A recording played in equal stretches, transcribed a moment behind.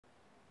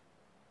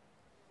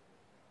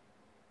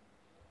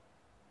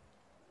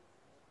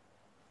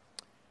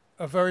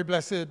A very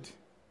blessed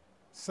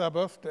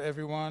Sabbath to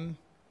everyone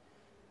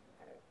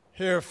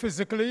here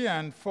physically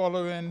and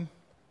following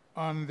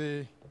on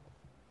the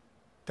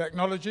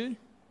technology.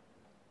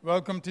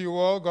 Welcome to you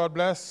all. God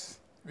bless.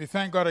 We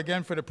thank God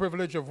again for the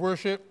privilege of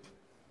worship,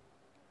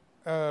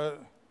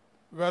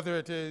 whether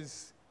it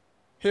is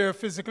here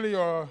physically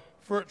or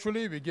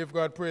virtually. We give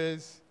God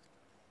praise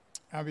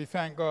and we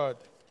thank God.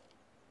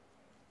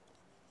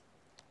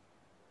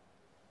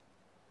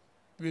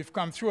 We've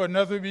come through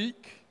another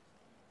week.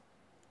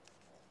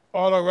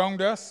 All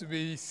around us,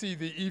 we see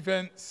the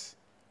events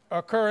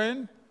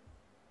occurring,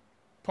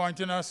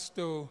 pointing us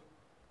to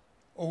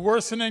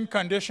worsening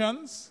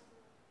conditions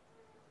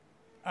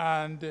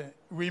and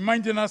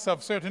reminding us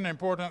of certain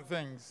important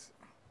things.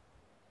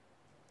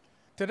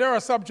 Today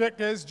our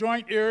subject is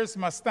Joint Heirs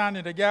Must Stand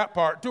in the Gap,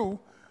 Part 2.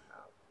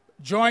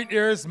 Joint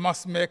heirs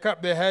must make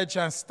up the hedge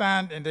and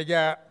stand in the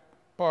gap,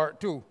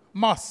 Part 2.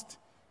 Must.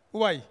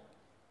 Why?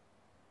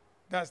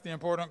 That's the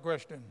important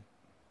question.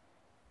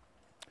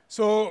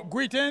 So,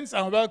 greetings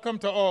and welcome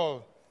to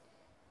all.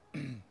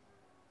 And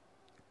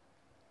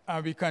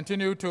we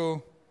continue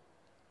to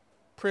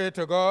pray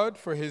to God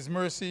for His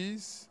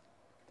mercies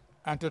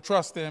and to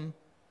trust Him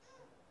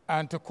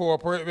and to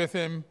cooperate with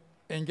Him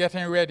in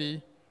getting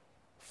ready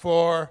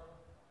for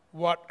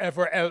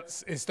whatever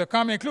else is to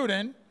come,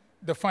 including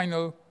the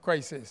final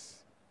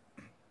crisis.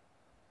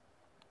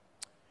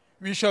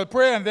 We shall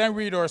pray and then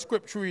read our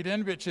scripture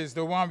reading, which is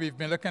the one we've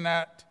been looking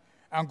at,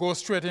 and go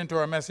straight into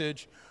our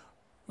message.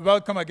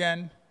 Welcome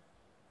again.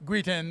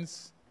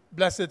 Greetings.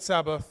 Blessed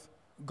Sabbath.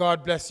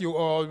 God bless you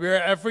all.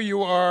 Wherever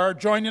you are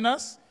joining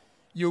us,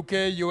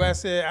 UK,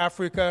 USA,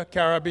 Africa,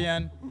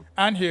 Caribbean,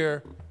 and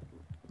here,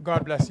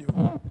 God bless you.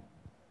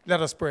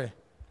 Let us pray.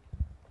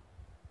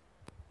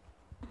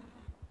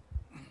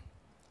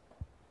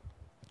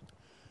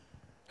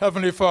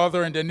 Heavenly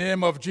Father, in the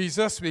name of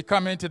Jesus, we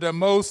come into the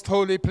most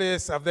holy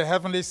place of the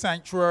heavenly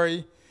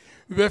sanctuary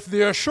with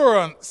the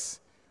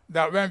assurance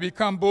that when we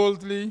come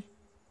boldly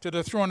to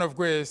the throne of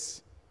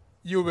grace,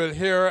 you will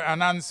hear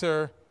and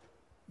answer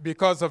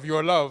because of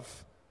your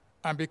love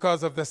and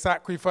because of the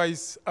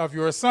sacrifice of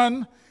your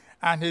Son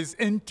and his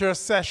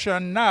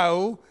intercession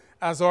now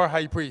as our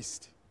high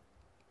priest.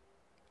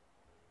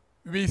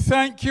 We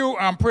thank you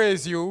and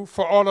praise you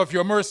for all of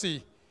your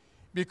mercy,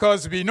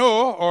 because we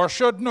know, or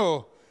should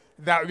know,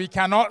 that we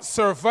cannot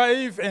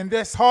survive in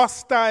this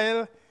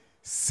hostile,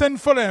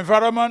 sinful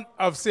environment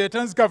of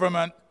Satan's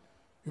government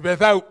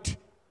without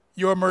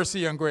your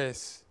mercy and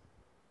grace.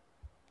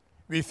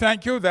 We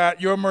thank you that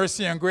your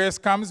mercy and grace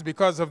comes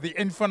because of the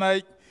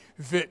infinite,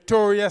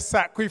 victorious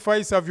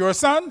sacrifice of your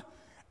Son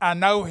and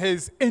now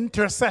his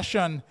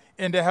intercession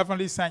in the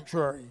heavenly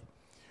sanctuary,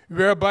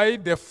 whereby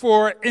the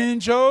four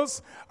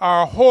angels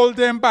are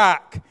holding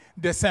back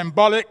the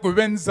symbolic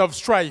winds of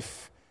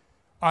strife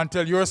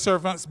until your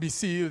servants be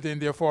sealed in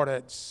their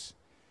foreheads.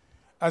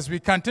 As we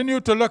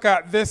continue to look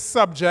at this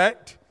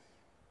subject,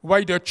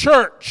 why the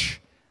church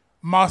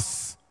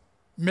must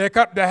make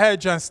up the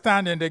hedge and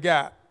stand in the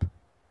gap,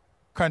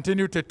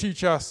 continue to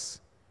teach us.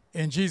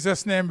 In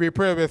Jesus' name we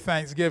pray with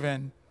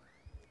thanksgiving.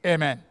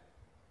 Amen.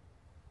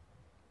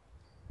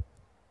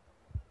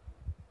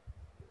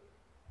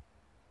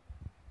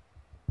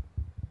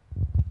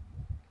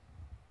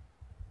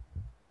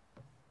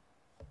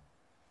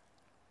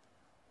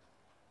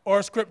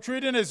 Our scripture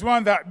reading is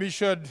one that we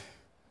should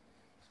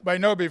by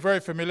now be very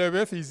familiar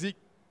with,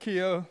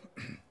 Ezekiel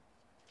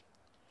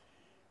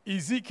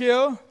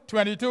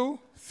 22,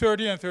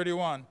 30 and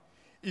 31.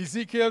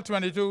 Ezekiel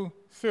 22,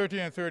 30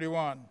 and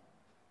 31.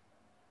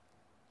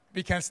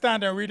 We can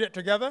stand and read it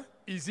together.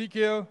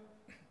 Ezekiel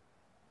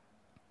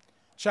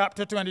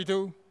chapter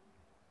 22,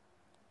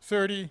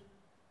 30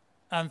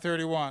 and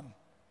 31.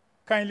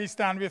 Kindly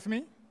stand with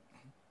me.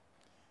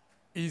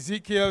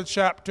 Ezekiel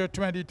chapter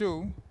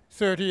 22,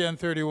 30 and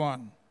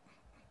 31.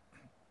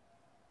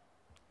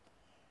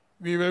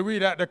 We will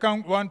read at the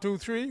count 1, 2,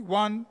 3.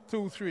 1,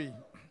 2, 3.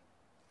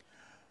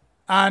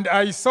 And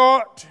I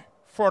sought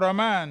for a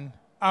man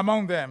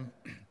among them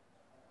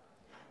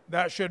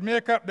that should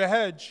make up the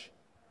hedge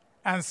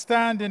and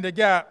stand in the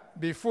gap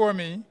before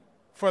me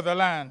for the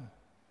land,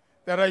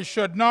 that I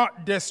should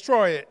not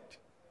destroy it.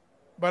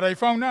 But I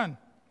found none.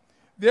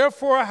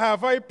 Therefore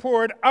have I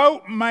poured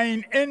out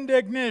mine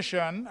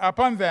indignation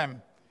upon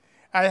them.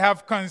 I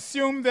have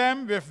consumed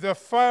them with the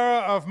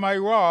fire of my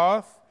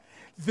wrath.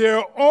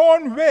 Their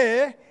own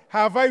way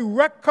have I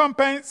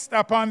recompensed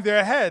upon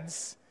their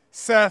heads,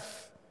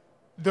 saith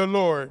the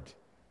Lord.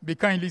 Be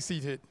kindly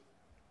seated.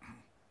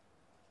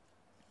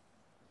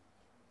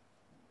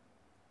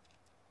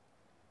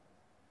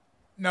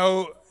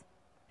 Now,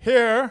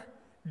 here,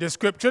 the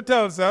scripture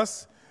tells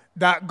us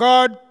that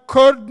God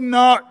could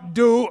not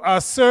do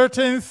a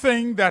certain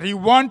thing that he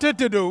wanted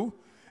to do,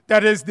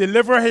 that is,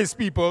 deliver his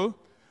people,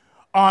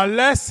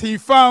 unless he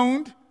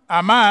found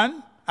a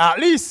man, at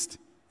least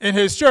in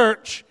his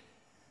church,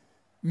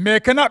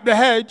 making up the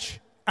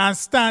hedge and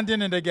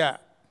standing in the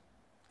gap.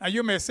 And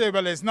you may say,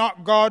 well, is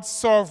not God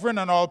sovereign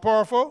and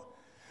all-powerful?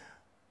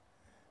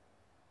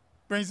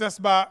 brings us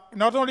back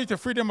not only to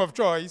freedom of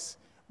choice,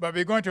 but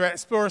we're going to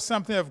explore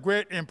something of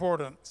great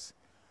importance.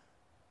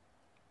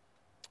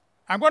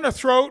 I'm going to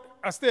throw out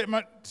a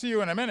statement to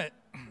you in a minute.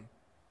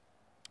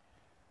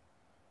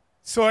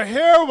 So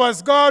here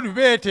was God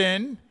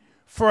waiting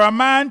for a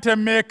man to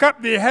make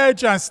up the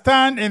hedge and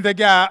stand in the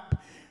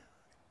gap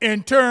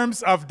in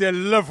terms of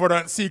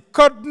deliverance. He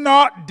could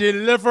not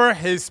deliver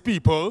his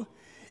people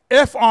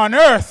if on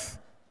earth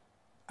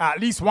at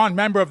least one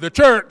member of the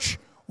church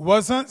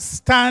wasn't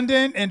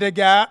standing in the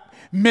gap,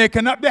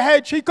 making up the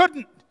hedge. He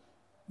couldn't.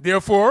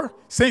 Therefore,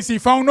 since he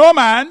found no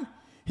man,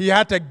 he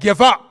had to give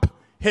up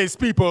his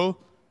people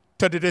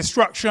to the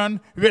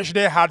destruction which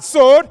they had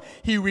sowed.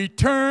 He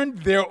returned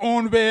their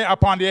own way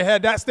upon their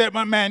head. That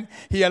statement meant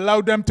he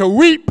allowed them to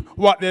reap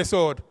what they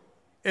sowed.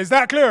 Is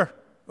that clear?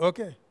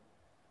 Okay.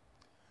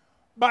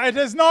 But it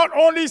is not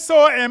only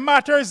so in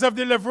matters of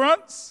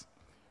deliverance.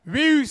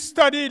 We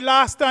studied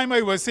last time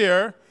I was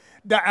here,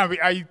 that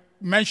I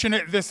mentioned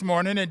it this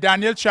morning in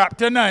Daniel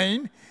chapter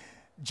 9.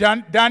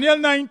 Daniel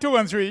 9, 2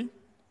 and 3.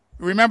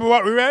 Remember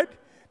what we read?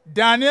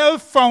 Daniel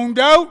found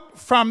out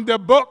from the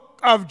book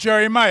of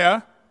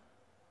Jeremiah.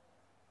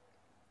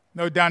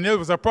 Now, Daniel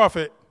was a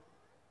prophet,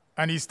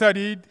 and he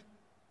studied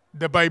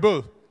the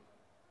Bible.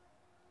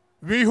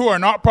 We who are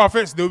not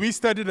prophets, do we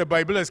study the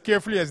Bible as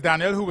carefully as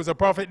Daniel, who was a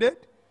prophet, did?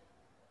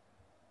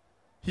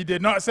 He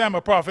did not say I'm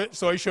a prophet,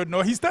 so he should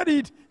know. He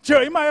studied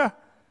Jeremiah.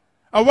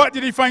 And what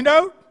did he find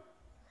out?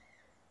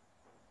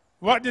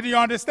 What did he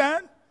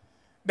understand?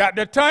 That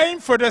the time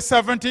for the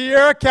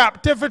 70-year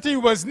captivity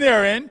was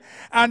nearing,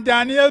 and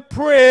Daniel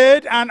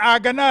prayed and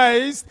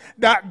agonized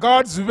that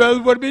God's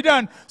will would be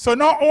done. So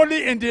not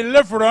only in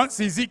deliverance,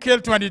 Ezekiel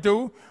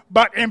 22,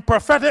 but in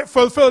prophetic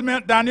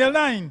fulfillment, Daniel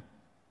 9.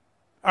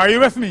 Are you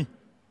with me?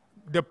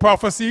 The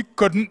prophecy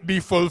couldn't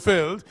be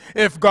fulfilled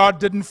if God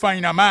didn't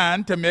find a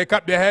man to make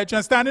up the hedge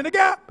and stand in the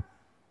gap.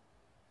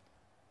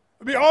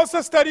 We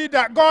also studied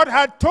that God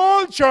had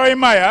told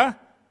Jeremiah,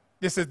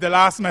 this is the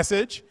last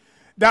message,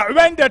 that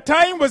when the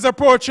time was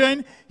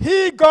approaching,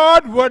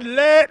 God would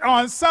lay it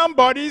on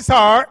somebody's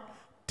heart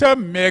to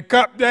make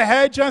up the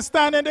hedge and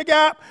stand in the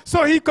gap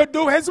so he could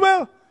do his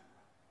will.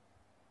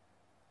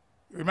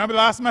 Remember the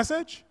last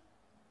message?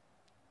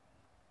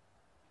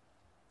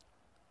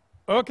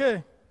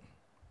 Okay.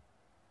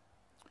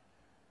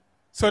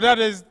 So that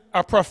is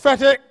a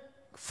prophetic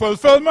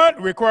fulfillment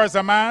requires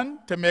a man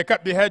to make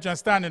up the hedge and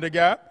stand in the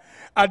gap.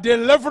 A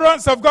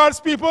deliverance of God's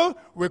people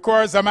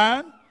requires a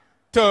man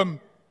to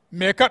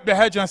make up the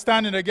hedge and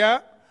stand in the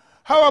gap.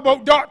 How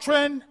about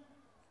doctrine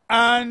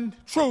and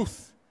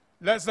truth?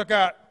 Let's look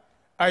at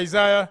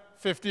Isaiah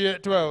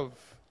 58:12.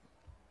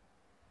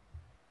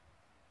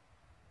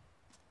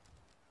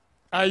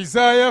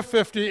 Isaiah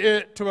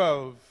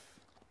 58:12.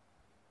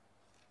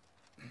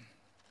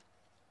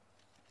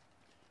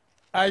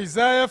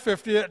 Isaiah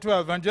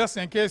 58:12. And just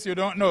in case you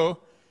don't know,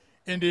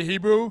 in the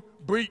Hebrew,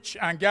 breach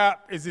and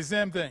gap is the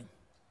same thing.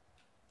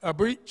 A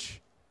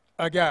breach,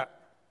 a gap.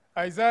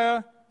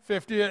 Isaiah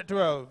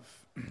 58:12.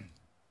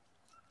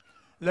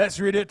 Let's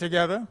read it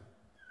together.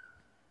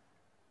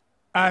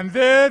 And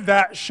they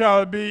that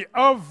shall be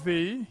of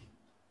thee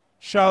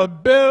shall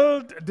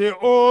build the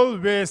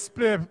old waste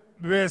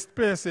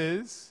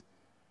places.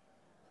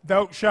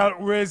 Thou shalt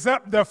raise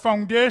up the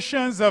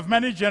foundations of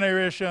many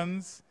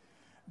generations.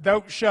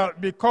 Thou shalt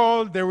be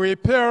called the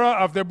repairer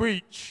of the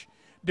breach,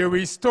 the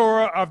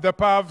restorer of the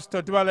paths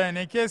to dwell in.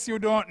 In case you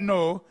don't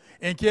know,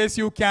 in case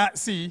you can't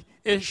see,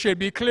 it should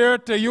be clear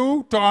to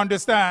you to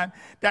understand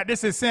that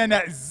this is saying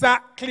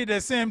exactly the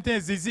same thing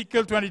as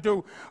Ezekiel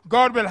 22.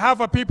 God will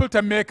have a people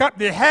to make up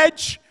the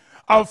hedge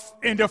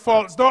in the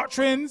false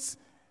doctrines,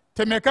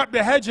 to make up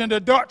the hedge in the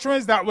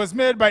doctrines that was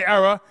made by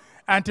error,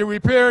 and to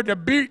repair the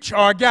breach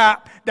or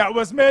gap that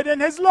was made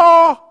in his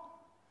law.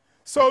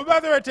 So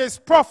whether it is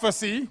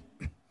prophecy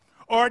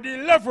or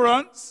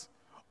deliverance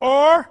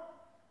or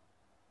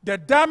the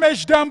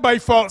damage done by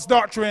false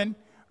doctrine,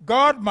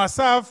 God must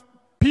have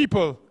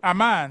people, a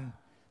man,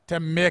 to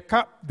make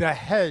up the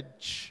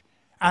hedge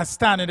and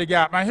stand in the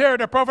gap. And here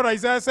the prophet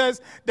Isaiah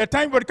says the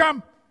time would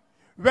come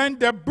when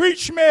the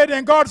breach made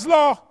in God's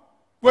law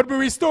would be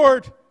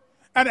restored.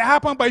 And it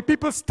happened by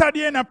people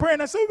studying and praying.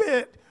 I said,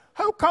 wait,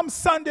 how come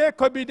Sunday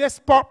could be this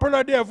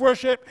popular day of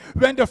worship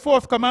when the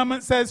fourth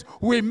commandment says,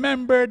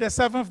 remember the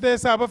seventh day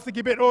Sabbath to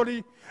keep it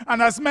holy?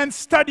 And as men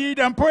studied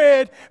and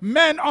prayed,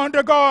 men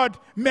under God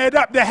made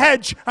up the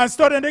hedge and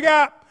stood in the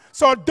gap.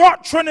 So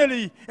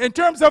doctrinally, in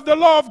terms of the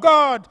law of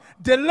God,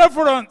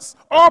 deliverance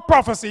or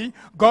prophecy,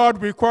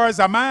 God requires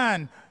a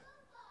man.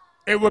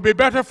 It would be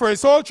better for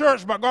his whole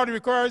church, but God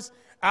requires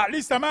at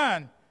least a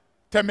man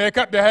to make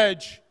up the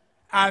hedge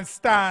and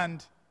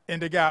stand in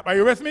the gap. Are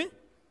you with me?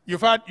 You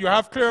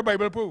have clear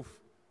Bible proof.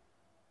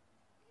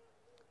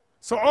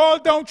 So all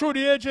down through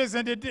the ages,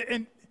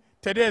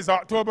 today is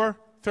October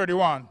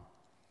 31.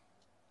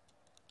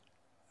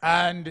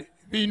 And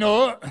we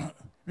know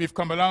we've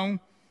come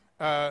along.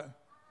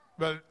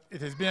 Well,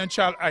 it is being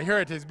I hear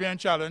it is being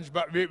challenged,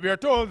 but we are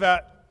told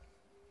that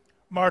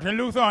Martin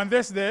Luther on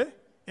this day,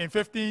 in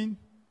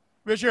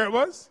which year it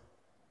was?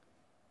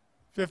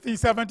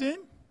 1517,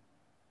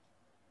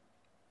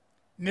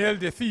 nailed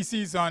the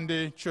theses on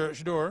the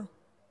church door.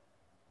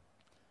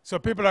 So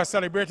people are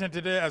celebrating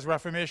today as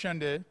Reformation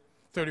Day,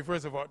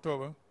 31st of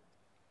October.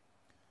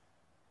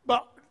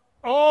 But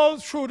all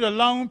through the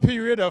long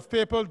period of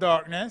papal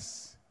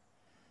darkness,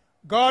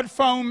 God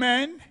found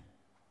men,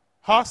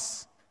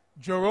 Huss,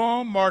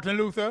 Jerome, Martin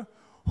Luther,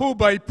 who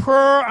by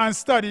prayer and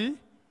study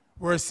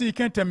were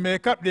seeking to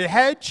make up the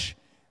hedge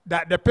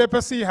that the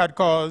papacy had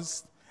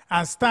caused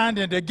and stand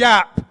in the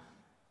gap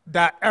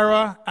that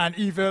error and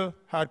evil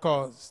had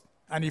caused.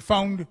 And he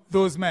found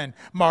those men.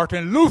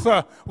 Martin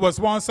Luther was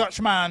one such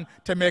man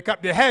to make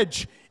up the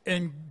hedge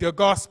in the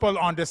gospel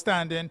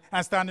understanding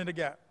and stand in the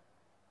gap.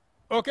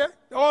 Okay?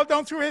 All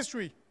down through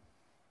history.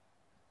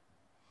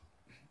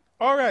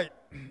 All right.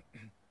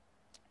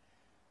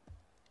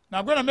 Now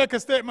I'm going to make a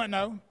statement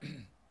now.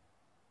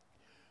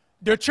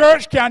 The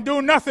church can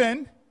do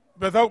nothing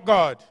without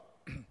God.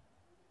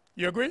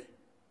 You agree?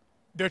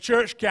 The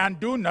church can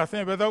do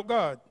nothing without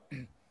God.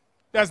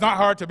 That's not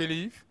hard to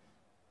believe.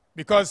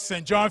 Because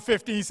St. John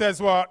 15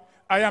 says what?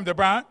 I am the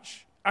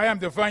branch. I am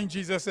the vine,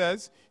 Jesus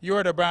says. You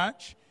are the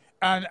branch.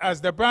 And as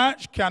the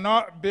branch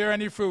cannot bear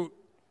any fruit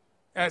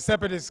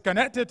except it is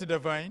connected to the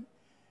vine,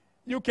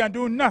 you can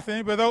do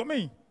nothing without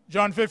me.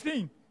 John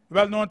 15,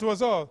 well known to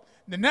us all.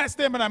 The next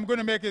statement I'm going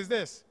to make is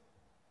this.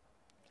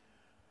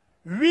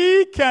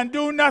 We can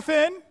do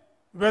nothing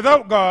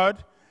without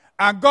God,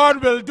 and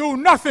God will do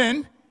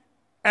nothing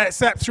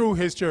except through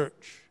his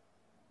church.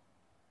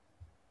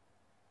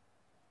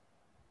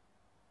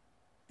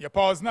 You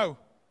pause now.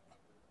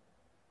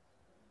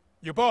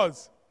 You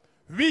pause.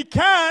 We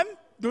can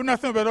do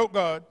nothing without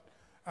God,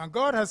 and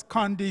God has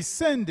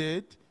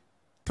condescended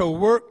to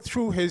work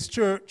through his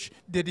church,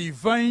 the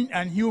divine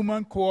and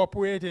human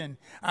cooperating,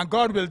 and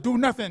God will do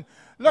nothing.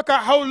 Look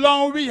at how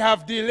long we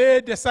have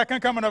delayed the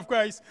second coming of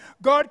Christ.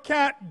 God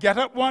can't get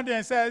up one day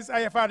and says, I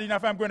have had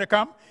enough, I'm going to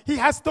come. He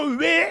has to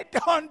wait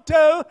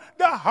until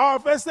the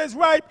harvest is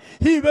ripe.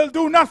 He will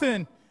do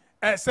nothing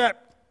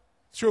except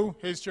through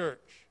his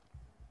church.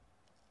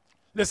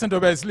 Listen to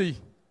Wesley.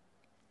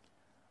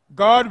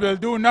 God will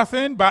do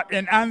nothing but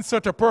in answer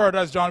to prayer.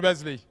 That's John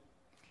Wesley.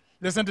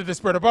 Listen to the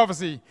spirit of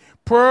prophecy.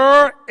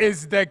 Prayer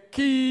is the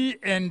key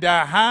in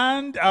the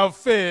hand of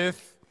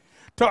faith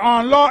to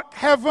unlock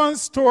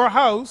heaven's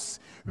storehouse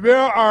where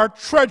are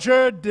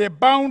treasured the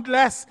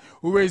boundless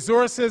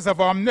resources of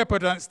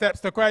omnipotence.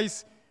 Steps to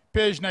Christ,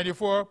 page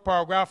 94,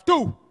 paragraph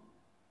 2.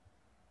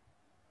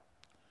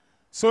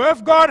 So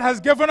if God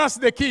has given us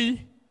the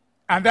key,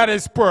 and that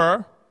is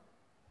prayer,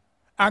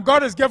 and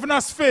God has given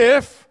us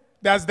faith,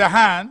 that's the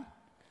hand,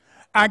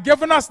 and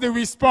given us the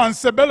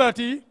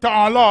responsibility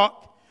to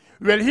unlock,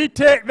 will he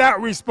take that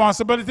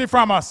responsibility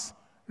from us?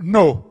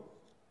 No.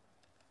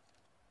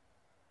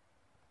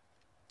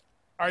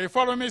 Are you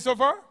following me so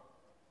far?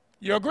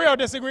 You agree or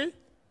disagree?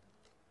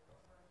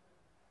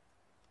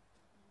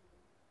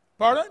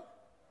 Pardon?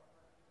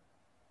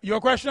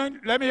 Your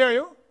question? Let me hear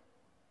you.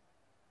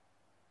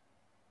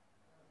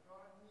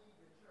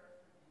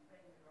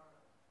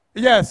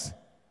 Yes.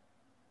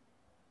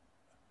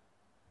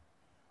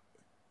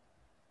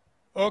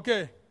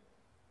 Okay.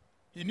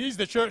 He needs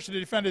the church to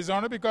defend his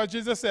honor because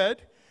Jesus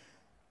said,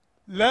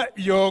 let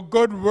your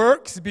good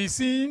works be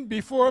seen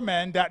before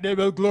men that they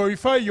will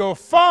glorify your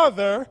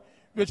Father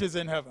which is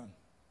in heaven.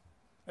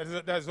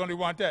 That's only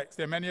one text.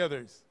 There are many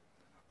others.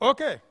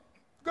 Okay,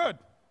 good.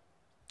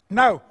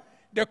 Now,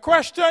 the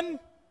question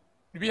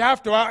we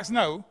have to ask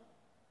now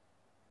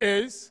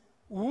is,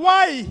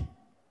 why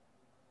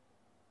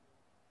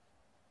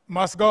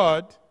must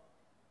God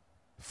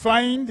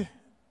find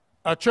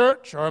a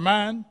church or a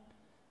man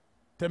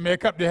to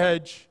make up the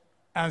hedge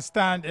and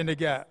stand in the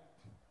gap?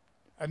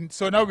 And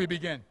so now we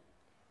begin.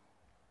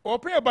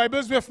 Open your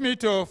Bibles with me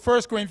to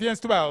 1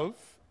 Corinthians 12.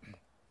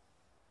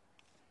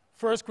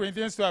 1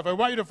 Corinthians 12. I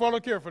want you to follow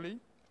carefully.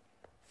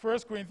 1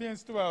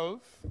 Corinthians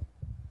 12.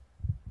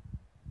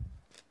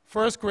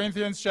 1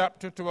 Corinthians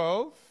chapter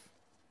 12.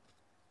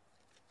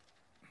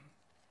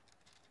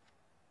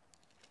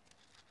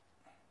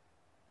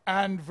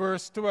 And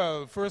verse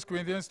 12. 1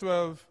 Corinthians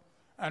 12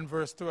 and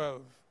verse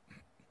 12.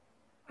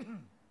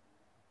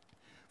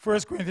 1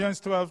 Corinthians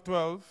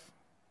 12:12.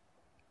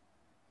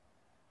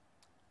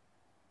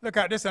 Look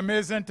at this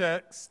amazing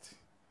text.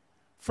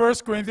 1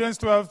 Corinthians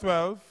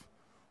 12:12.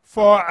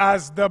 For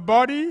as the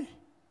body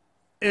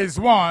is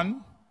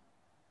one,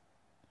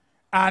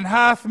 and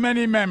hath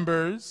many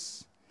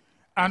members,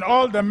 and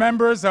all the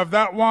members of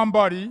that one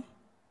body,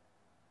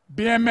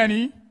 being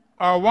many,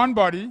 are one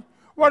body.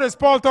 What is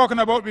Paul talking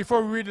about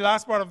before we read the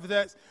last part of the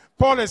text?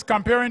 Paul is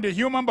comparing the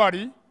human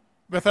body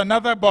with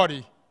another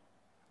body.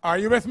 Are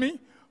you with me?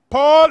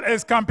 Paul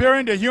is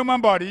comparing the human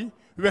body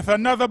with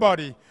another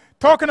body.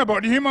 Talking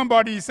about the human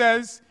body, he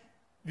says,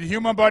 the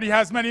human body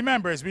has many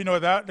members. We know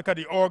that. Look at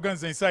the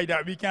organs inside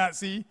that we can't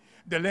see.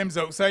 The limbs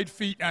outside,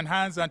 feet and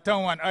hands and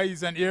tongue and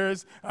eyes and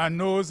ears and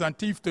nose and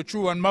teeth to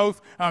chew and mouth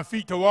and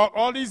feet to walk.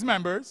 All these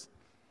members.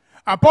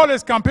 And Paul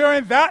is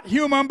comparing that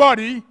human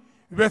body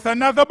with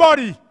another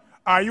body.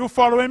 Are you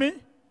following me?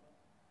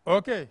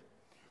 Okay.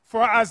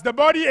 For as the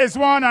body is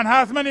one and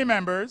hath many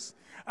members,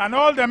 and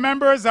all the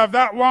members of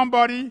that one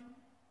body,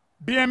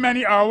 being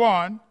many, are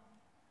one,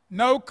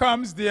 now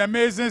comes the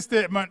amazing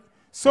statement,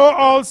 so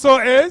also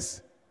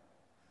is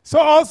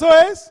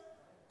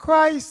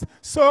Christ.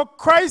 So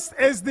Christ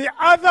is the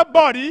other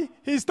body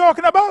he's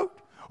talking about.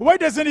 Why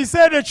doesn't he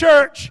say the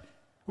church?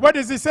 Why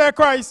does he say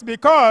Christ?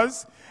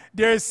 Because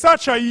there is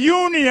such a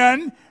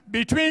union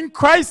between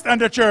Christ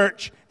and the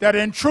church that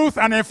in truth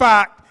and in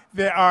fact,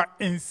 they are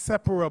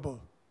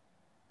inseparable.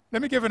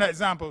 Let me give an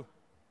example.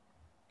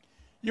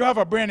 You have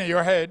a brain in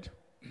your head,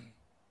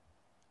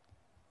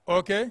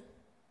 okay?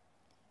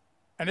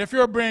 And if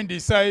your brain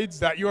decides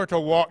that you are to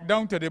walk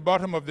down to the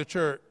bottom of the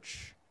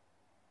church,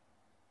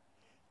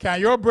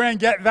 can your brain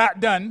get that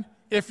done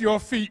if your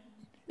feet,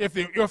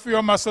 if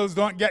your muscles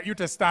don't get you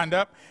to stand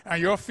up and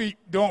your feet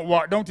don't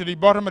walk down to the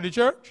bottom of the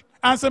church?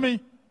 Answer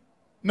me.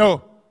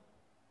 No.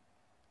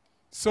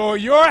 So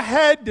your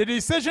head, the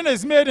decision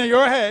is made in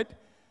your head,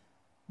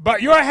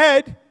 but your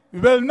head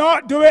will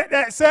not do it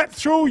except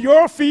through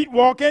your feet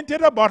walking to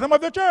the bottom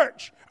of the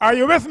church. Are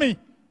you with me?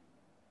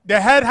 The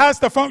head has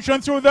to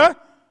function through the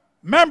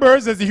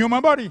members as the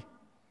human body.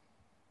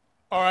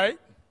 All right?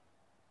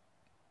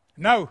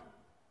 Now,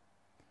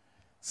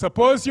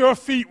 suppose your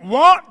feet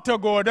want to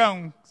go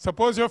down.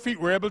 Suppose your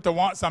feet were able to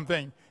want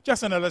something.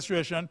 Just an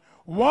illustration.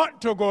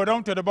 Want to go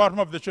down to the bottom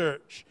of the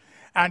church.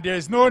 And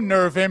there's no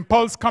nerve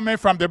impulse coming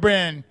from the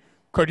brain.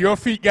 Could your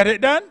feet get it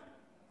done?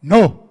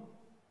 No.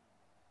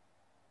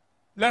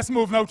 Let's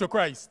move now to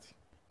Christ.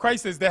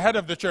 Christ is the head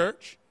of the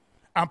church.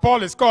 And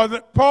Paul is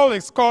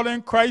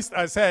calling Christ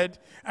as head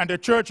and the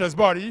church as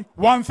body.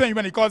 One thing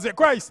when he calls it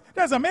Christ.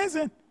 That's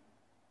amazing.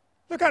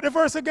 Look at the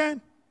verse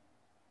again.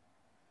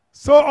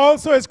 So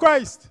also is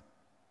Christ.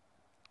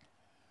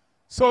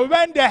 So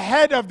when the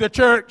head of the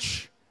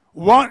church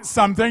wants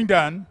something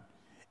done,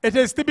 it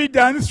is to be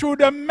done through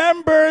the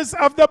members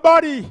of the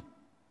body.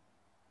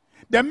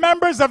 The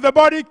members of the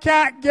body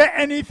can't get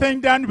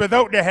anything done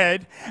without the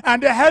head,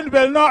 and the head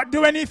will not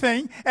do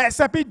anything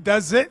except he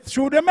does it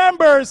through the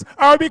members.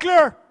 Are we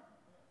clear?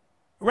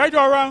 Right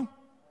or wrong?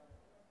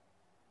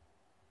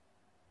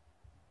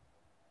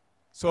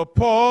 So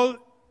Paul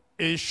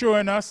is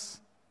showing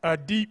us a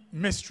deep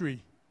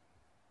mystery.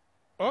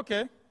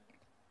 Okay.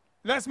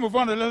 Let's move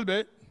on a little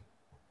bit.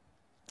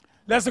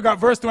 Let's look at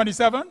verse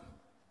 27.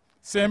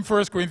 Same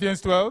 1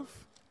 Corinthians 12.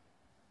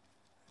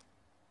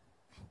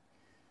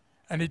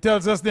 And he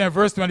tells us there in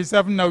verse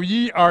 27, now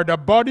ye are the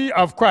body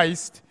of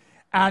Christ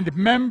and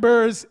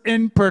members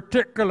in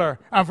particular.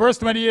 And verse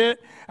 28,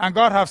 and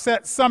God hath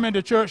set some in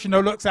the church,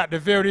 now looks at the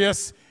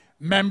various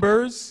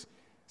members.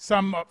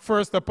 Some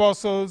first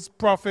apostles,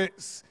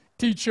 prophets,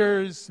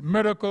 teachers,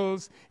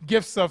 miracles,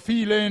 gifts of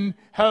healing,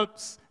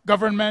 helps,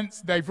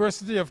 governments,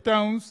 diversity of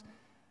tongues.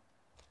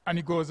 And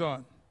he goes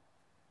on.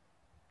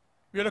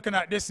 We're looking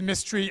at this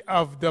mystery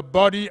of the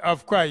body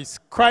of Christ.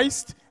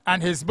 Christ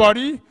and his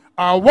body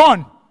are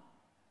one.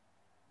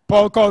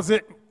 Paul calls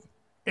it,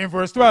 in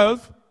verse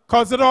 12,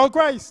 calls it all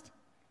Christ.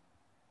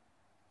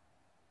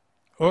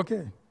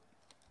 Okay.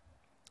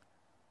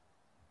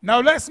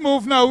 Now let's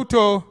move now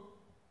to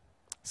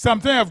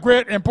something of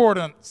great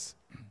importance.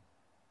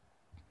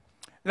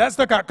 Let's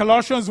look at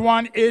Colossians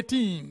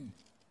 1:18.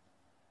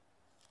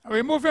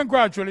 We're moving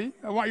gradually.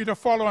 I want you to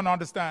follow and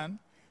understand.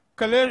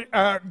 Colossians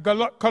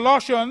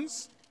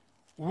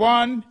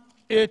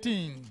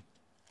 1:18.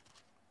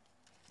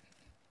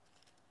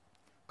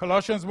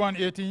 Colossians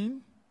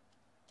 1:18.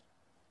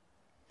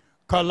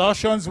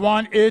 Colossians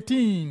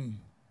 1:18.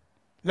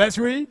 Let's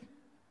read.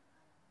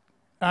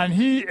 And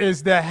he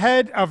is the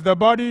head of the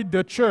body,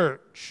 the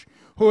church,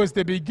 who is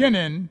the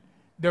beginning,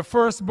 the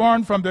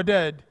firstborn from the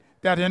dead,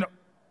 that in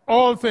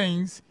all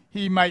things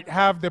he might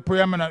have the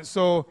preeminence.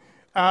 So,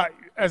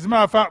 as a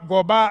matter of fact,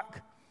 go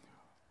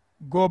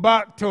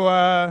back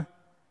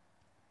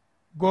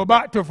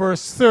to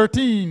verse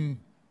 13.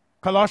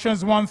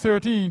 Colossians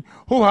 1:13.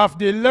 Who hath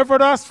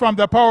delivered us from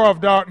the power of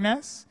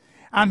darkness,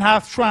 and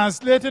hath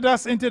translated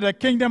us into the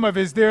kingdom of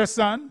his dear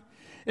Son,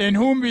 in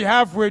whom we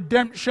have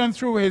redemption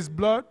through his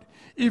blood,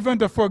 even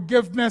the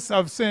forgiveness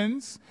of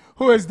sins,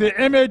 who is the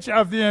image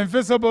of the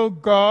invisible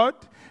God,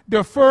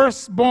 the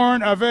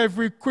firstborn of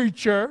every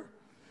creature.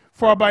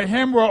 For by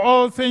him were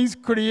all things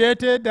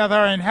created that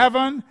are in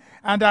heaven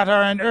and that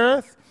are in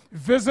earth,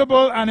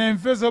 visible and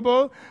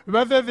invisible,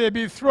 whether they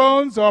be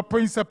thrones or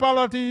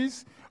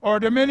principalities, or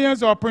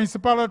dominions or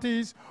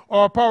principalities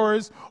or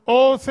powers.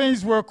 All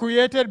things were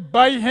created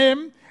by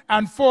him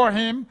and for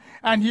him,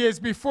 and he is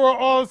before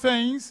all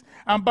things,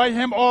 and by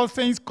him all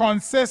things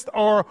consist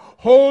or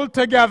hold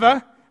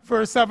together.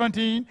 Verse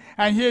 17,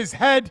 and he is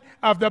head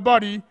of the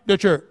body, the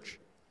church.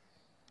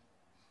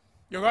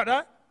 You got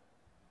that?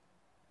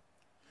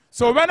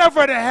 So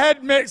whenever the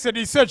head makes a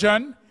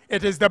decision,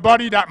 it is the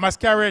body that must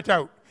carry it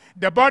out.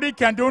 The body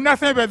can do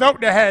nothing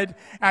without the head,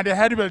 and the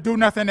head will do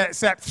nothing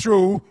except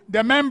through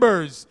the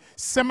members.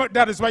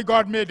 That is why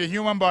God made the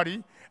human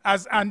body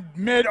and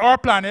made our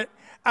planet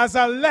as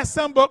a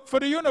lesson book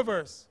for the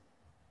universe.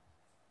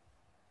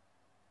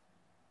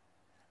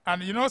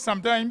 And you know,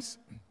 sometimes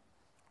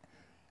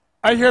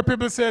I hear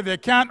people say they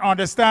can't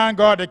understand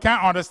God. They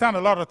can't understand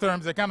a lot of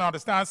terms. They can't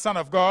understand Son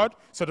of God,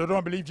 so they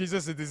don't believe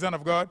Jesus is the Son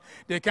of God.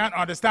 They can't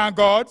understand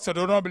God, so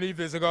they don't believe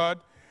there's a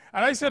God.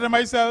 And I said to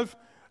myself,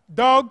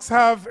 dogs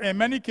have, in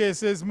many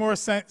cases, more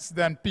sense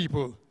than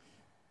people.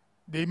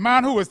 The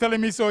man who was telling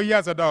me so, he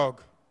has a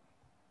dog.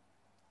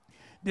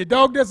 The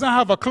dog doesn't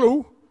have a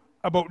clue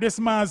about this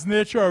man's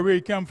nature or where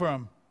he came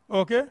from,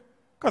 okay?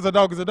 Because a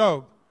dog is a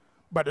dog.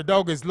 But the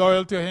dog is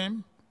loyal to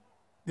him.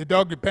 The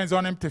dog depends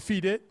on him to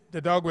feed it. The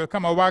dog will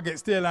come and wag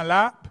its tail and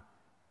lap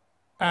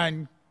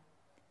and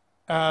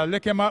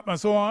lick him up and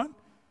so on.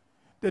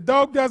 The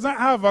dog doesn't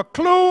have a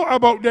clue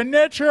about the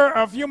nature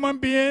of human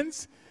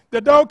beings.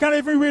 The dog can't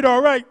even read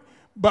or write,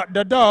 but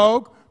the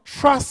dog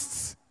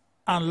trusts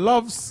and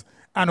loves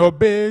and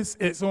obeys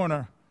its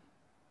owner.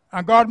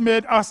 And God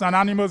made us and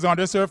animals on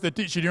this earth to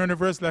teach the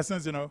universe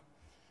lessons, you know.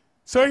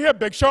 So here,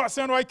 Big Shot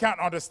saying, I can't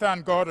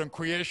understand God and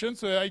creation,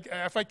 so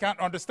if I can't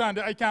understand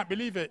it, I can't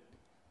believe it.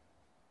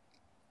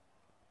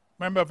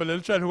 Remember of a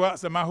little child who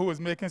asked the man who was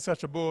making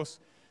such a boast,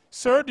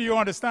 "Sir, do you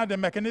understand the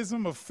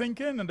mechanism of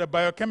thinking and the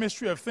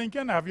biochemistry of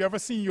thinking? Have you ever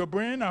seen your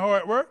brain and how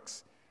it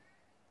works?"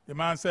 The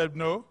man said,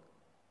 "No."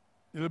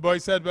 The little boy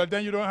said, "Well,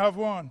 then you don't have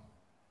one,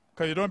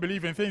 because you don't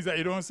believe in things that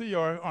you don't see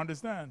or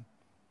understand."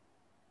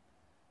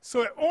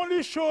 So it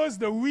only shows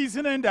the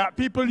reasoning that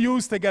people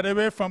use to get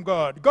away from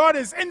God. God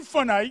is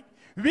infinite.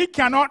 We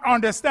cannot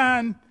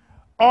understand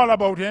all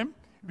about him.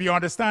 We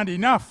understand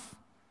enough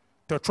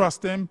to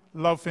trust him,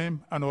 love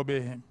him, and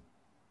obey him.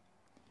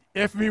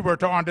 If we were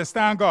to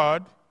understand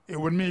God, it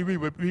would mean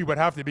we would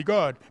have to be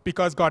God,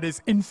 because God is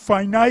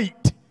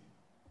infinite.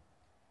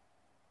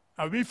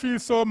 And we feel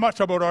so much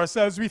about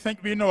ourselves, we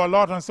think we know a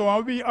lot and so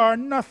on. We are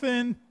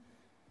nothing.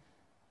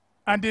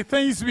 And the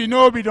things we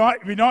know,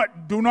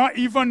 do not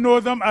even know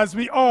them as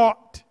we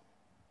ought.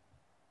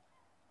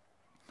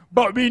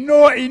 But we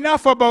know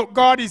enough about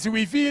God, He's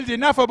revealed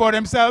enough about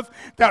himself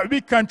that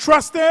we can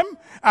trust him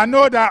and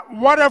know that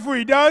whatever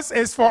he does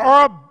is for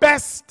our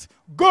best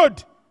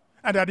good,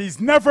 and that he's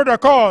never the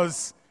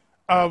cause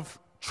of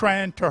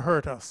trying to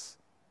hurt us.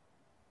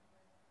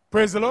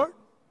 Praise the Lord.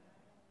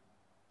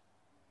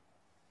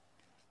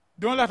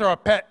 Don't let our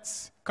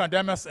pets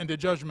condemn us in the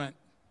judgment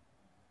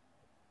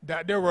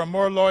that they were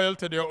more loyal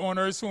to their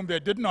owners whom they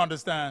didn't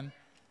understand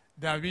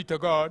than we to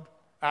God.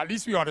 At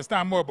least we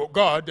understand more about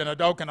God than a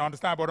dog can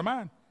understand about a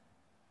man.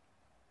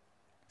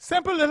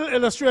 Simple little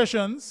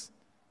illustrations,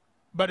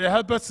 but they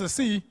help us to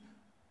see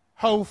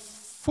how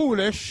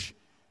foolish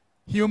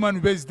human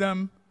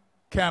wisdom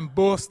can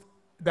boast,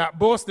 that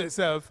boast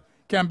itself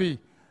can be.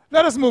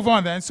 Let us move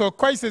on then. So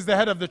Christ is the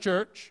head of the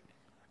church.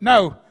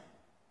 Now,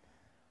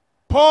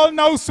 Paul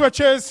now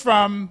switches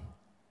from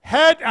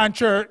head and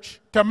church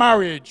to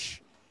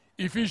marriage.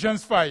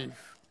 Ephesians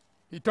 5.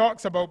 He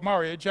talks about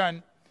marriage,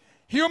 and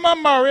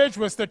human marriage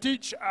was to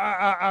teach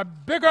a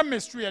bigger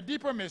mystery, a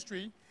deeper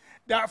mystery,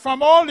 that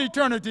from all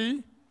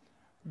eternity,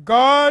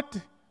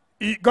 God's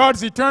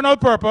eternal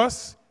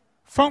purpose,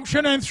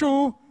 functioning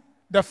through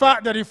the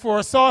fact that he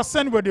foresaw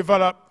sin would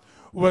develop,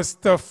 was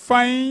to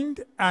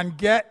find and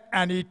get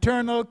an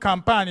eternal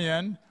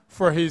companion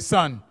for his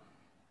son.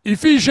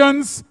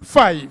 Ephesians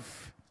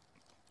 5.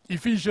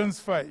 Ephesians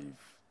 5.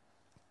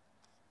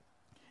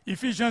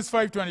 Ephesians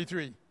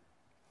 5:23.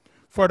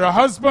 For the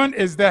husband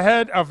is the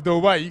head of the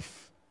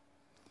wife,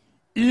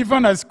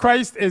 even as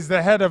Christ is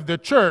the head of the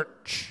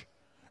church,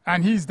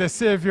 and he's the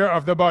savior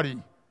of the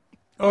body.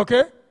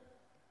 Okay?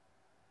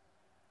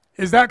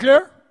 Is that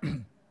clear?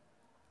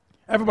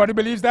 Everybody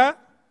believes that?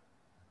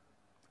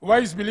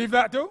 Wives believe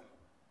that too?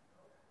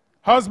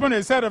 Husband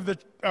is head of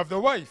the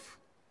wife.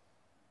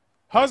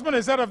 Husband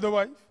is head of the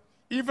wife,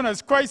 even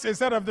as Christ is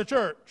head of the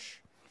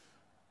church.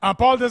 And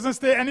Paul doesn't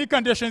state any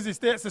conditions, he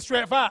states a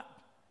straight fact.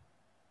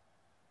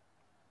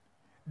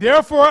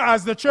 Therefore,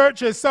 as the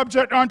church is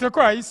subject unto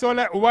Christ, so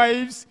let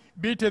wives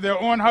be to their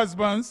own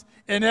husbands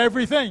in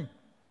everything.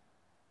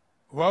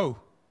 Whoa.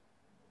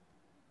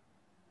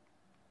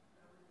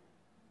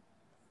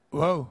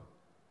 Whoa.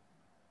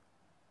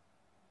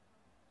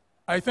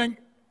 I think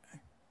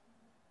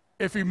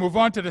if we move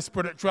on to the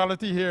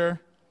spirituality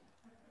here,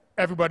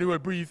 everybody will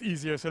breathe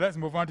easier. So let's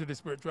move on to the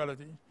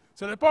spirituality.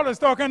 So Paul is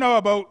talking now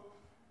about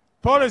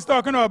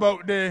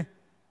the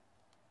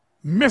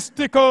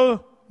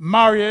mystical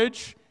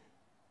marriage,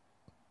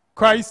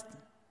 Christ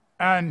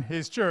and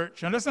his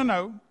church. And listen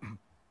now.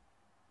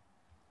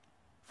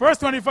 Verse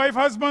 25,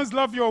 husbands,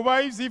 love your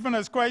wives, even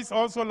as Christ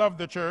also loved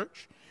the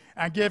church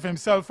and gave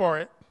himself for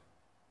it.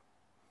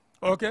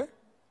 Okay?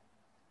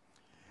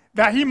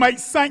 That he might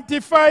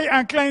sanctify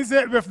and cleanse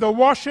it with the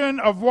washing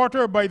of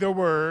water by the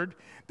word,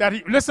 that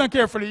he, listen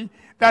carefully,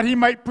 that he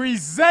might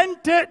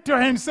present it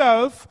to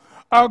himself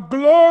a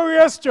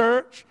glorious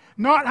church,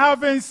 not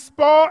having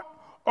spot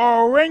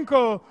or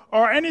wrinkle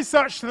or any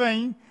such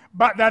thing,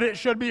 but that it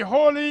should be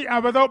holy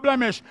and without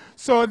blemish.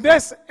 So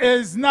this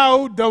is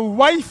now the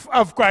wife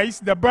of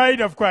Christ, the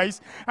bride of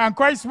Christ, and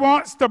Christ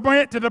wants to bring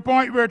it to the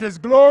point where it is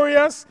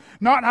glorious,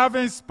 not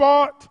having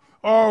spot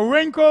or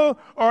wrinkle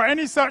or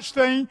any such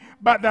thing,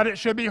 but that it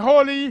should be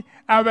holy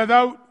and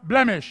without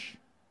blemish.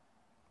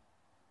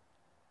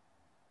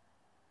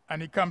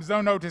 And he comes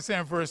down now to say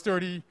in verse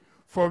 30,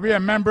 for we are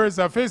members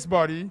of his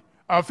body,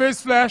 of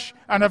his flesh,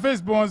 and of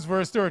his bones,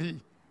 verse 30.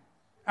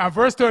 And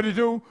verse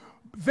 32,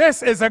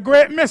 this is a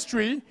great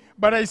mystery,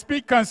 but I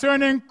speak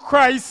concerning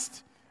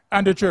Christ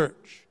and the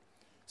church.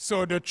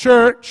 So the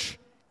church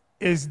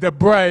is the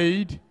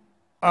bride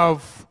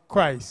of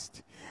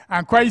Christ.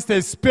 And Christ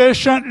is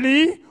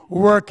patiently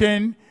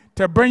working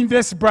to bring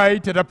this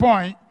bride to the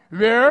point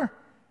where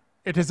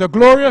it is a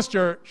glorious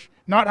church,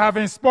 not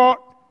having spot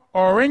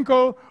or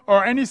wrinkle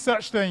or any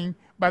such thing,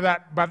 but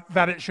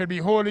that it should be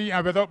holy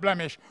and without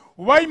blemish.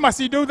 Why must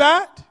he do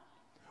that?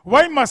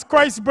 Why must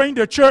Christ bring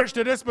the church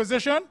to this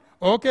position?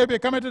 Okay, we're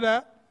coming to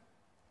that.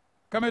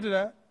 Coming to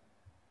that.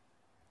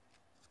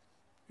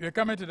 We're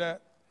coming to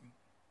that.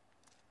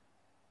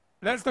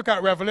 Let's look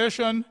at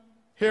Revelation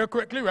here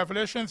quickly.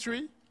 Revelation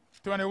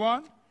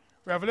 3:21.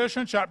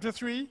 Revelation chapter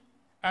 3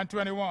 and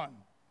 21.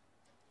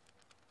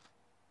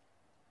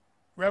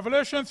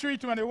 Revelation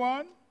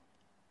 3:21.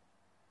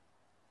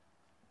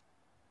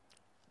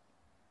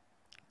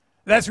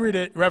 Let's read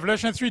it.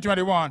 Revelation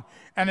 3:21.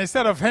 And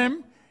instead of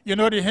him, you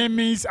know the him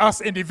means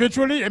us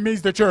individually, it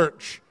means the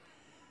church.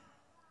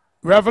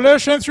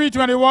 Revelation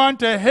 3:21,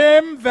 to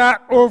him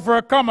that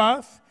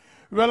overcometh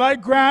will I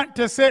grant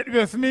to sit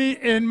with me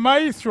in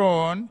my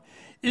throne,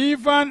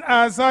 even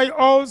as I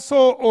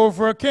also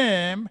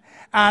overcame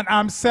and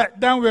am set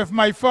down with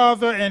my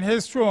Father in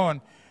his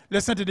throne.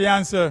 Listen to the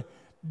answer.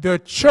 The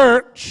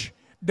church,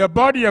 the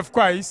body of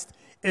Christ,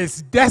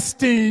 is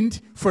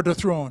destined for the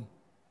throne.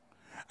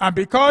 And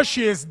because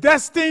she is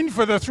destined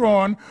for the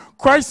throne,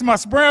 Christ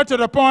must bring her to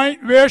the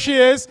point where she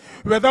is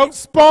without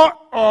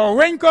spot or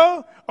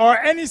wrinkle or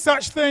any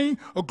such thing,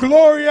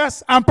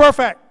 glorious and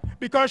perfect,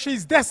 because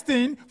she's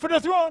destined for the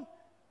throne.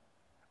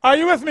 Are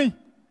you with me?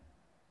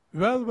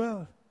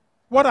 Well,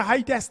 what a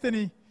high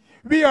destiny.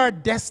 We are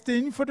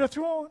destined for the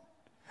throne.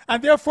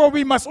 And therefore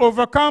we must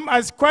overcome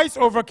as Christ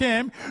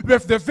overcame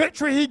with the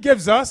victory he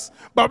gives us,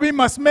 but we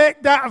must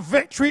make that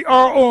victory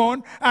our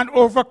own and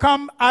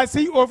overcome as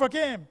he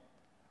overcame.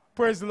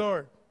 Praise the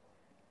Lord.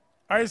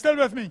 Are you still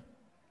with me?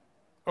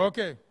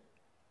 Okay.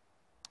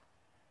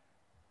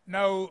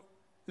 Now,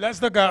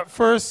 let's look at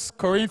 1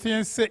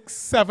 Corinthians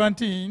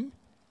 6:17.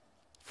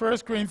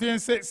 1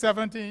 Corinthians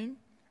 6:17.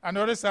 I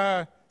notice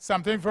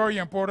something very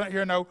important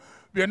here now.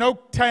 We are now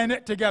tying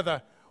it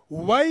together.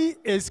 Why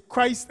is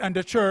Christ and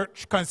the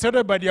church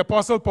considered by the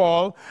Apostle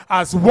Paul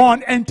as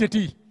one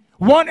entity?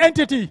 One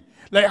entity.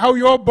 Like how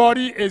your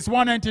body is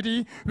one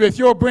entity with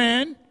your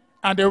brain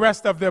and the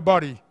rest of the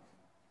body.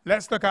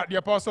 Let's look at the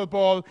Apostle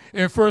Paul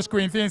in 1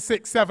 Corinthians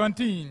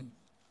 6:17.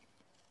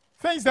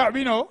 Things that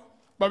we know,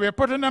 but we're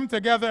putting them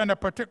together in a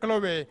particular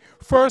way.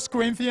 1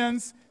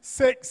 Corinthians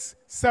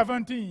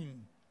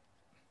 6:17.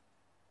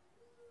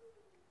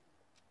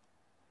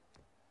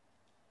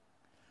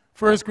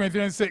 1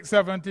 Corinthians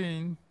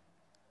 6:17.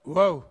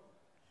 Whoa.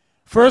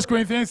 1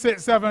 Corinthians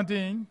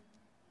 6:17.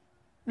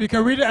 We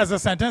can read it as a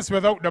sentence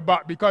without the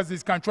but because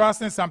it's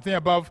contrasting something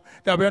above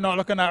that we're not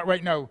looking at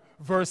right now.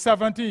 Verse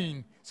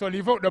 17. So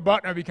leave out the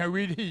but and we can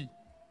read he.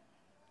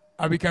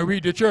 And we can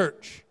read the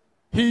church.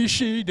 He,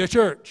 she, the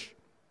church.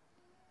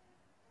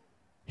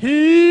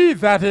 He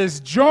that is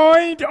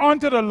joined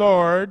unto the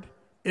Lord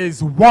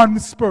is one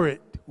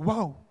spirit.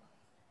 Wow.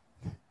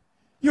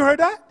 You heard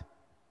that?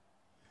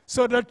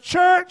 So the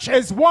church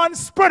is one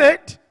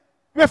spirit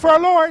with our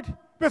Lord,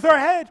 with our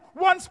head.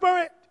 One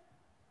spirit.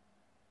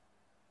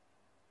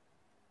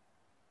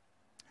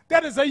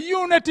 That is a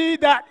unity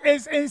that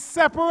is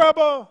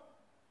inseparable.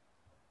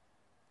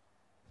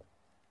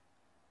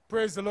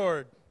 Praise the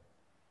Lord.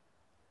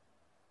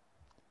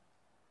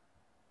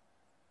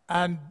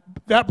 And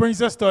that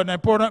brings us to an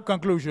important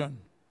conclusion.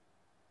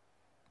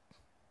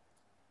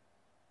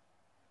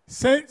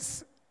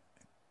 Since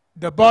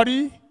the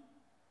body,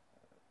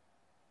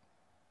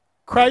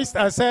 Christ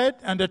as head,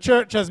 and the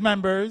church as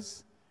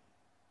members,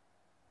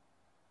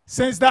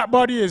 since that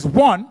body is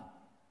one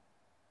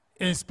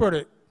in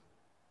spirit,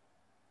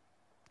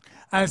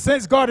 and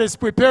since God is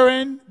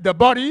preparing the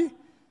body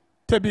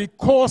to be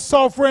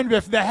co-sovereign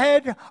with the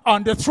head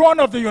on the throne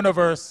of the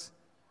universe,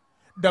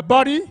 the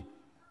body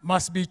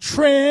must be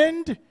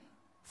trained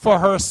for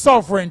her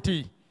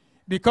sovereignty.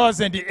 Because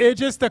in the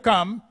ages to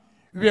come,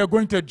 we are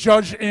going to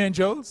judge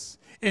angels.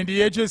 In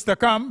the ages to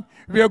come,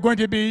 we are going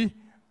to be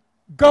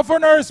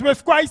governors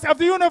with Christ of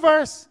the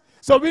universe.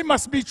 So we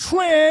must be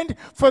trained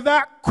for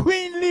that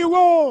queenly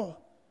role.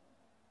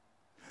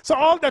 So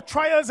all the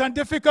trials and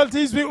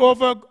difficulties we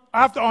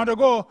have to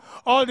undergo,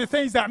 all the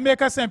things that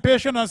make us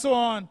impatient and so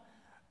on,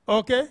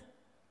 okay?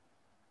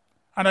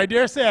 And I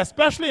dare say,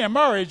 especially in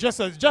marriage, just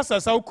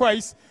as how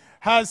Christ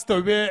has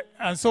to be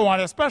and so on,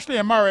 especially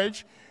in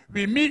marriage,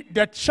 we meet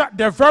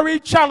the very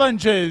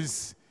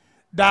challenges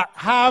that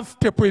have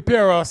to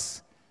prepare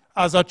us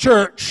as a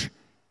church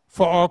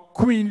for our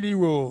queenly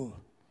role.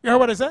 You heard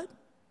what I said?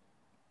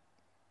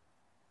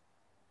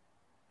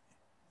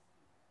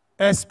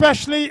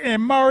 especially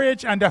in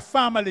marriage and the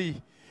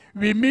family,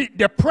 we meet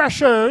the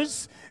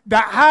pressures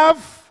that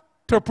have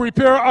to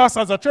prepare us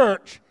as a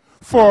church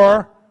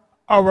for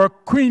our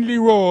queenly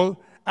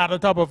role at the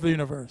top of the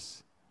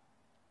universe.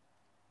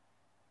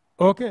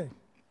 Okay.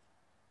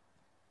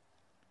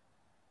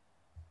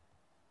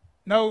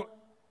 Now,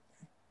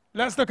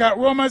 let's look at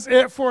Romans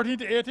 8:14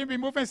 to 18. We're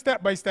moving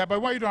step by step. I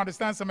want you to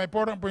understand some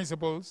important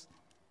principles.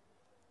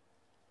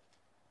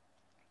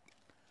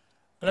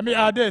 Let me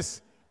add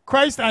this.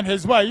 Christ and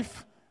his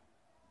wife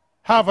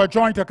have a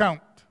joint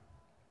account.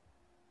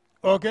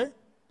 Okay?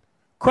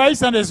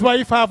 Christ and his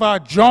wife have a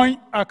joint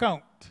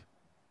account.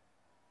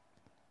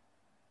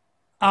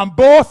 And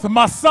both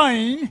must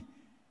sign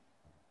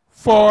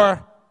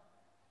for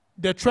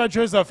the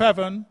treasures of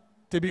heaven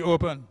to be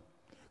open.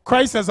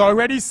 Christ has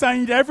already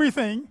signed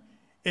everything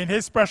in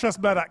his precious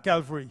blood at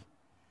Calvary.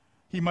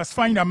 He must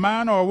find a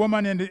man or a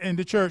woman in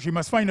the church. He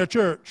must find a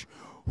church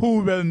who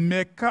will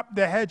make up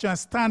the hedge and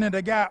stand in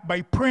the gap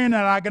by praying and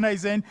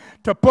agonizing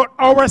to put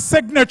our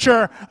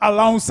signature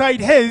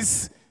alongside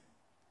his.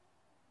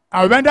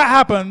 And when that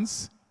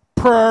happens,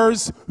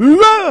 prayers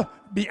will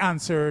be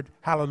answered.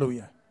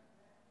 Hallelujah.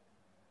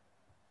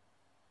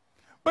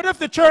 But if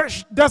the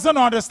church doesn't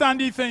understand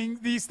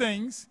these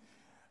things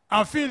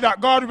and feel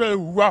that God will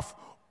rough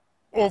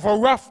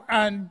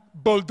and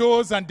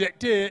bulldoze and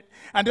dictate,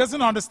 and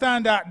doesn't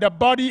understand that the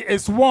body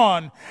is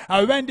one,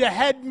 and when the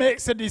head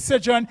makes a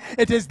decision,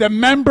 it is the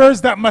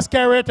members that must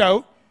carry it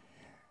out,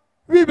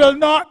 we will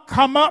not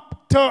come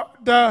up to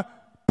the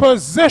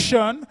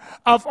position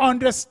of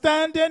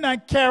understanding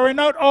and carrying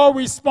out our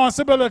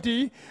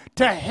responsibility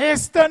to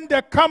hasten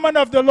the coming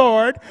of the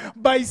Lord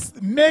by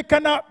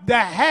making up the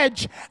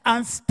hedge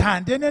and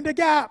standing in the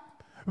gap,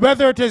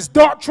 whether it is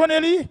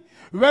doctrinally,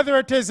 whether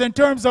it is in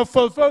terms of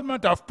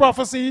fulfillment of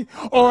prophecy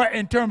or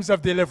in terms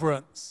of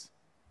deliverance.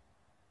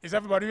 Is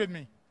everybody with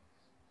me?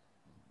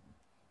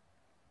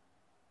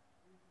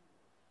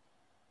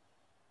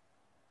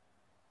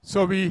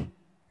 So we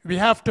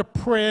have to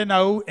pray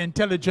now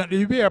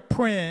intelligently. We are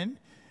praying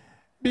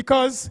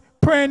because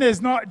praying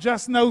is not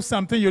just now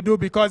something you do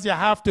because you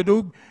have to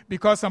do,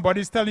 because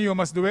somebody's telling you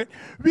must do it.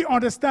 We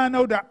understand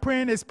now that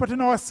praying is putting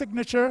our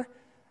signature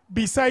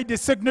beside the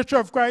signature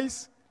of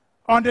Christ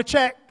on the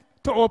check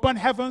to open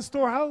heaven's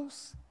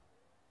storehouse.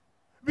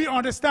 We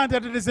understand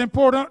that it is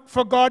important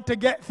for God to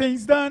get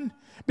things done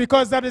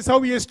because that is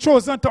how he is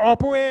chosen to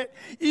operate.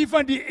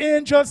 Even the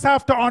angels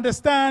have to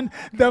understand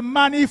the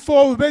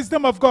manifold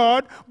wisdom of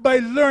God by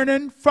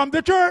learning from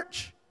the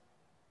church.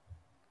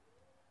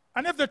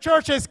 And if the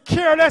church is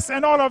careless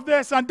in all of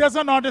this and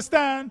doesn't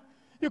understand,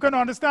 you can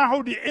understand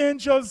how the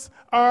angels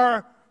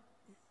are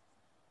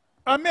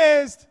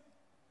amazed.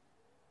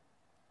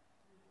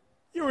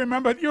 You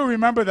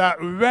remember that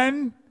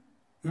when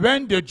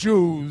the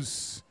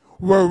Jews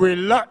were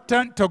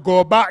reluctant to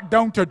go back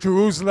down to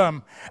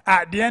Jerusalem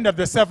at the end of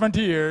the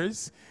 70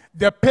 years,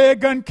 the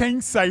pagan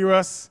King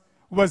Cyrus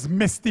was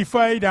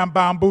mystified and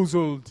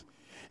bamboozled.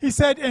 He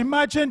said,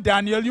 imagine,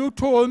 Daniel, you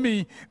told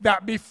me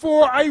that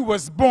before I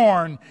was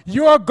born,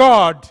 your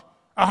God,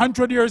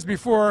 100 years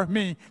before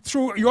me,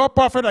 through your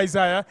prophet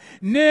Isaiah,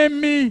 named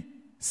me,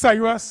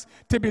 Cyrus,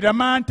 to be the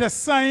man to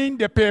sign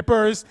the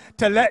papers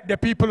to let the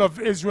people of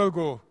Israel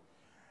go.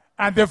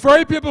 And the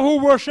very people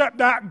who worship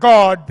that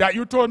God that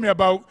you told me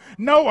about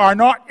now are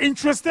not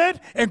interested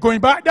in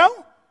going back down.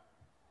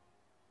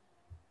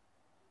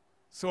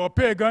 So a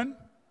pagan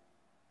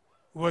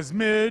was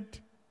made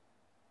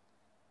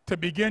to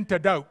begin to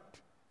doubt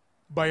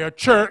by a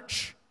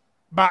church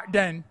back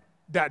then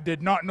that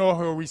did not know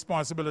her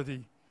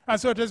responsibility.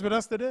 And so it is with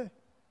us today.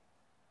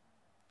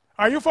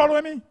 Are you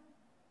following me?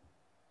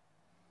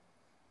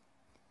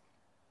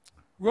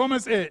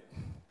 Romans 8.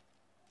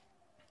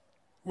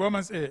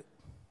 Romans 8.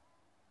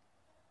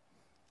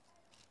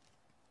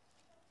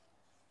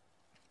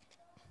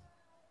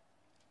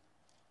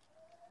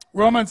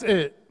 Romans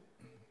 8.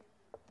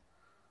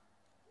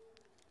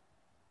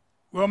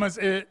 Romans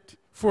 8,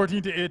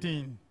 14 to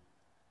 18.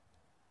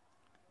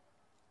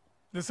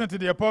 Listen to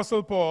the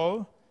Apostle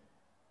Paul.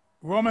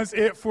 Romans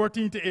 8,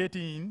 14 to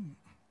 18.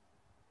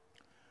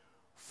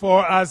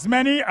 For as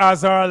many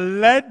as are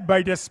led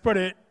by the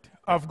Spirit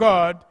of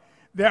God,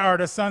 they are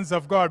the sons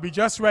of God. We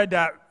just read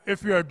that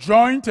if you are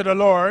joined to the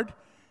Lord,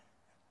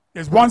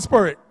 there's one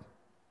Spirit.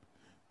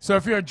 So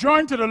if you are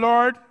joined to the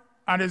Lord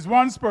and there's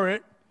one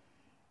Spirit,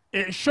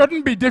 it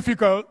shouldn't be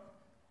difficult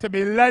to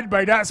be led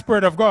by that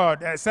Spirit of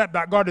God, except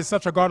that God is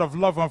such a God of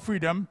love and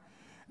freedom.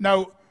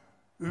 Now,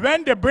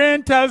 when the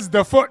brain tells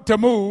the foot to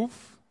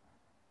move,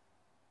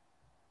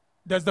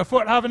 does the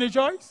foot have any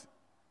choice?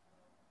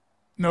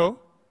 No.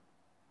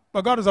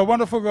 But God is a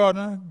wonderful God.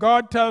 Huh?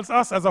 God tells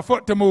us as a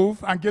foot to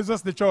move and gives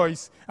us the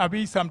choice, and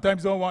we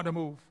sometimes don't want to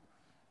move.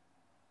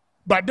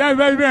 But then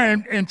when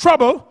we're in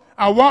trouble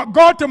and want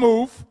God to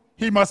move,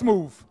 he must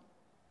move.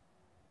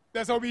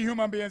 That's how we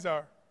human beings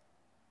are.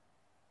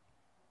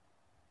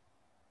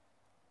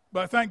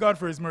 But thank God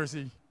for his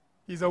mercy.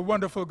 He's a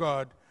wonderful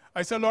God.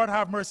 I said, Lord,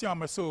 have mercy on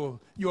my soul.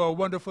 You are a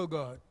wonderful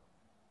God.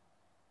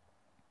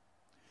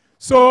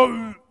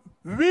 So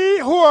We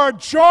who are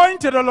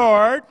joined to the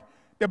Lord,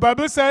 the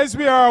Bible says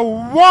we are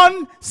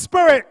one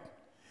spirit.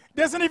 It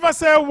doesn't even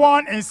say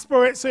one in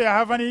spirit, so you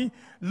have any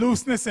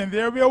looseness in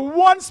there. We are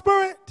one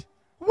spirit.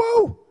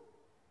 Whoa!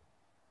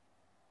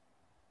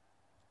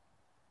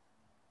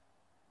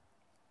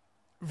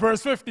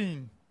 Verse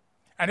 15.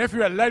 And if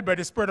we are led by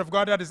the Spirit of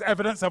God, that is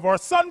evidence of our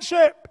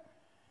sonship.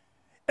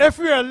 If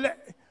we are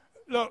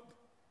look,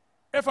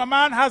 if a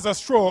man has a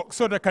stroke,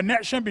 so the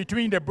connection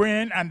between the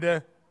brain and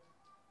the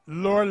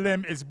lower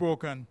limb is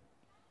broken,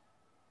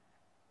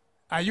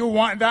 and you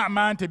want that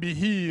man to be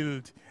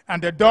healed,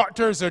 and the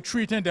doctors are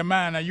treating the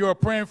man, and you are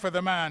praying for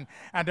the man,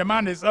 and the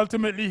man is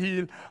ultimately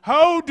healed,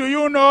 how do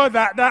you know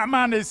that that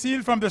man is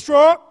healed from the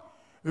stroke?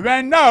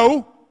 When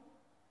now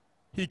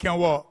he can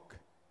walk.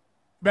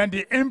 When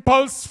the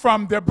impulse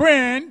from the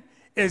brain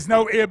is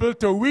now able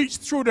to reach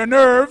through the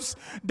nerves,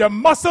 the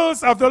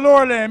muscles of the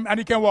lower limb, and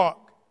he can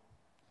walk.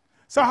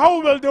 So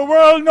how will the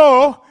world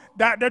know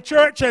that the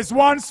church is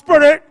one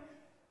spirit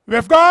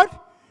with God?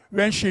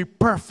 When she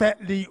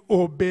perfectly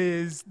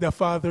obeys the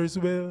Father's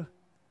will.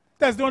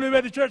 That's the only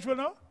way the church will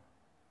know.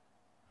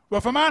 Well,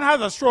 if a man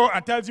has a stroke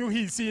and tells you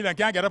he's healed and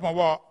can't get up and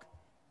walk,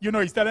 you know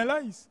he's telling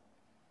lies.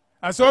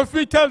 And so if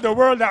we tell the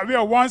world that we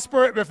are one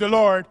spirit with the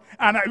Lord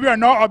and that we are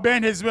not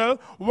obeying his will,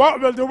 what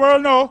will the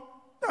world know?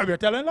 That we are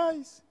telling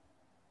lies.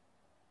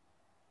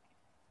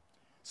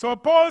 So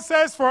Paul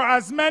says, for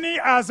as many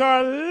as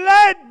are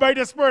led by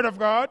the Spirit of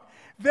God,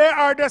 they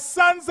are the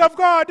sons of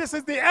God. This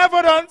is the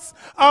evidence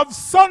of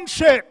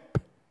sonship.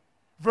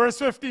 Verse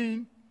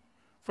 15,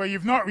 for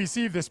you've not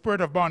received the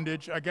spirit of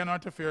bondage, again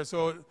unto fear.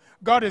 So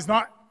God is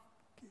not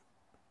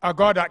a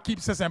God that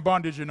keeps us in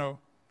bondage, you know.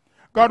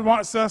 God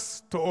wants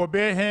us to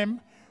obey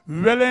him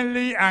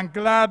willingly and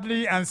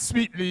gladly and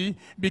sweetly,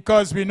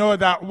 because we know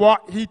that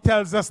what he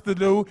tells us to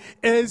do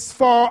is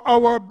for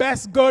our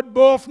best good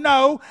both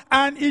now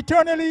and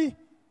eternally.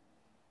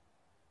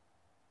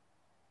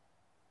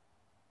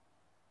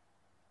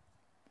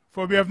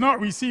 For we have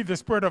not received the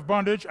spirit of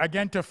bondage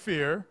again to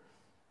fear,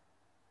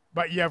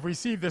 but ye have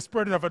received the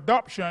spirit of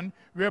adoption,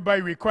 whereby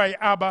we cry,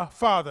 Abba,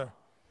 Father.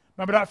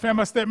 Remember that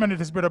famous statement in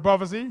the spirit of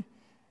prophecy,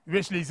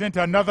 which leads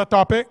into another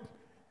topic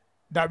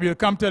that we'll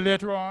come to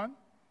later on.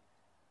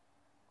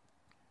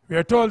 We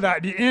are told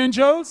that the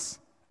angels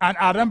and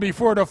Adam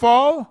before the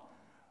fall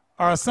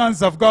are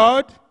sons of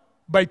God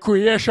by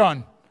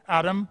creation.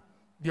 Adam,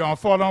 the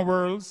unfallen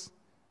worlds,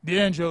 the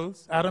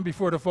angels, Adam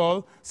before the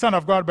fall, son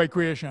of God by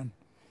creation.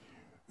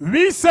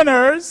 We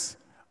sinners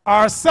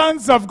are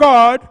sons of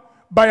God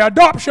by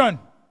adoption,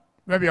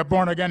 when we are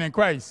born again in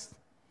Christ.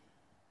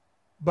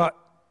 But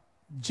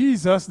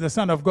Jesus, the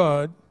Son of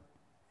God,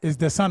 is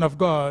the Son of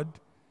God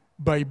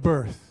by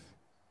birth.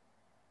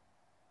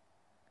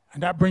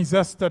 And that brings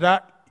us to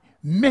that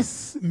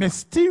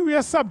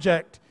mysterious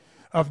subject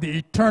of the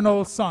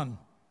eternal Son.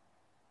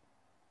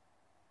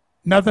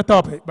 Another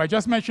topic, but I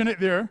just mentioned it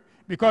there,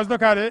 because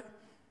look at it.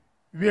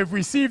 We have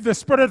received the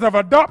spirit of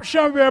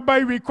adoption,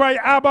 whereby we cry,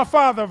 Abba,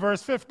 Father,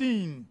 verse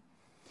 15.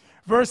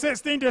 Verse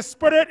 16, the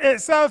Spirit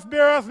itself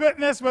beareth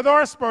witness with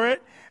our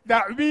spirit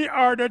that we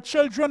are the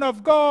children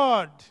of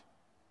God.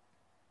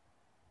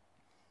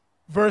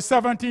 Verse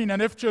 17,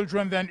 and if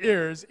children, then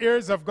heirs,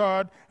 heirs of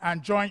God,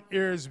 and joint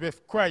heirs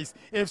with Christ,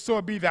 if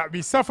so be that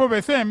we suffer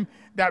with him,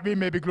 that we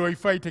may be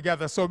glorified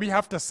together. So we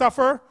have to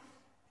suffer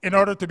in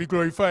order to be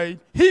glorified.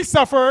 He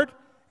suffered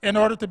in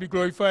order to be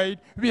glorified.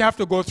 We have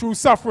to go through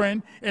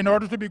suffering in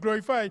order to be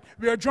glorified.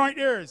 We are joint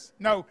heirs.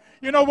 Now,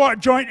 you know what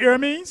joint heir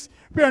means?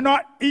 We are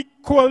not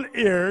equal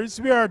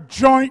heirs. We are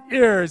joint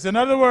heirs. In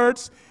other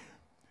words,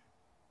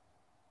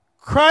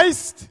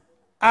 Christ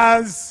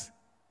as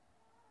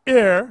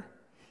heir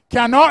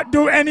cannot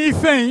do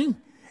anything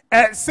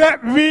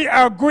except we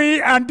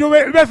agree and do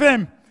it with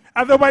him.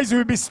 Otherwise,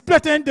 we'll be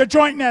splitting the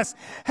jointness.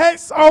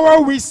 Hence,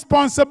 our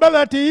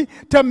responsibility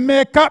to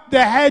make up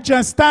the hedge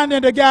and stand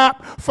in the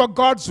gap for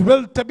God's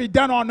will to be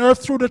done on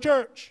earth through the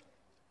church.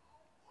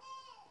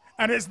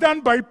 And it's done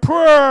by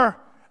prayer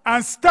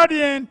and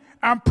studying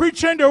and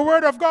preaching the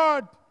word of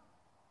God.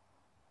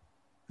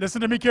 Listen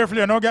to me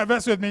carefully and don't get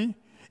vexed with me.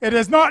 It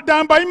is not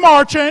done by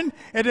marching.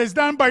 It is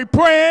done by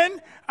praying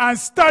and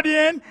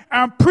studying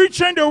and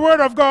preaching the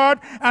word of God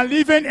and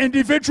leaving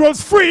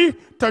individuals free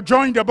to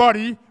join the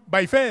body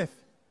by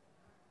faith.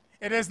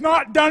 It is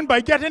not done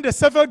by getting the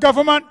civil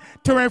government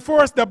to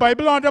enforce the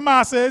Bible on the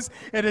masses.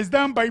 It is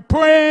done by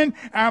praying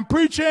and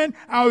preaching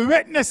and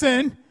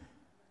witnessing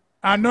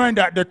and knowing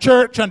that the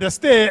church and the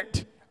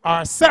state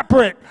are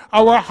separate.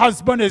 Our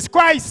husband is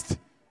Christ.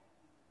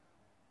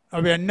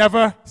 And we are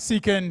never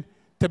seeking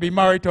to be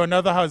married to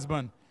another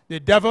husband, the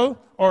devil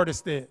or the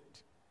state.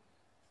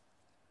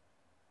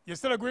 You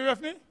still agree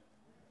with me?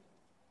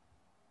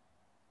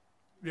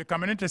 We are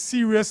coming into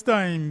serious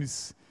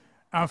times,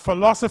 and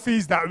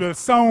philosophies that will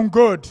sound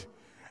good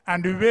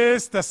and the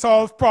ways to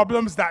solve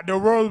problems that the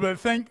world will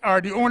think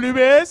are the only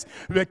ways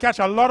will catch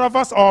a lot of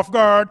us off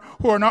guard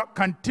who are not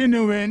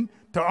continuing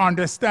to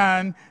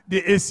understand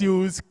the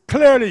issues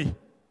clearly.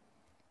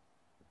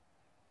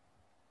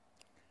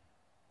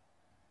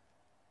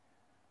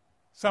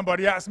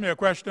 Somebody asked me a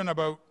question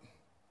about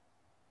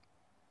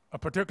a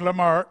particular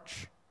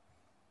march,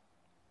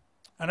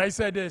 and I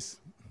said this: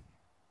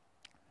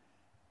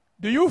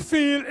 do you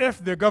feel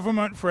if the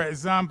government, for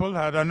example,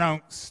 had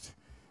announced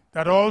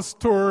that all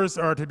stores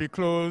are to be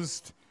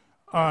closed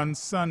on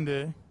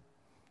Sunday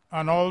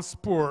and all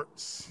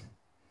sports,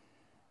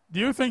 do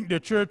you think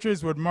the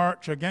churches would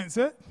march against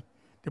it?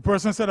 The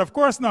person said, of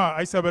course not.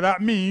 I said, but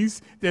that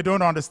means they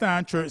don't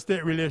understand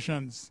church-state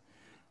relations.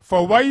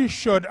 For why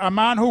should a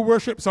man who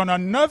worships on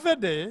another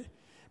day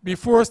be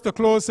forced to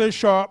close his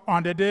shop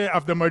on the day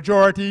of the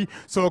majority,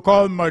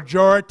 so-called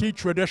majority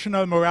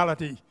traditional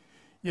morality?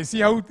 You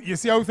see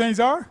how things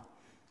are?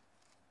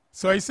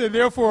 So I say,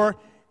 therefore,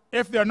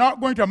 if they're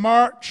not going to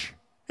march,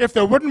 if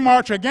they wouldn't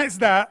march against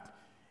that,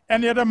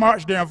 any other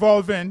march they're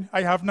involved in,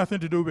 I have nothing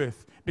to do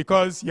with,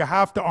 because you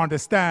have to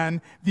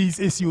understand these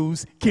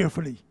issues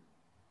carefully.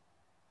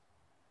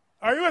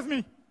 Are you with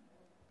me?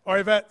 Or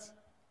Yvette?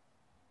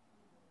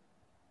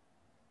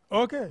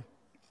 Okay.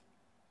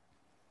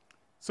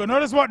 So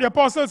notice what the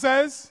apostle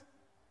says.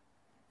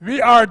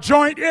 We are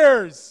joint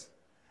heirs.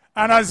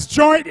 And as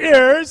joint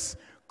heirs,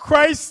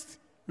 Christ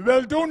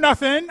will do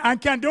nothing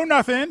and can do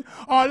nothing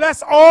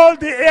unless all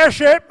the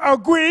heirship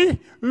agree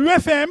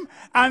with him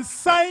and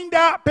sign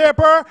that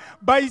paper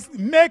by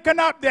making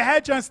up the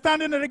hedge and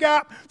standing in the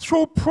gap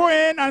through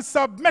praying and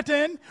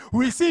submitting,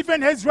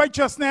 receiving his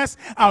righteousness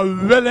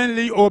and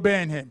willingly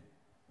obeying him.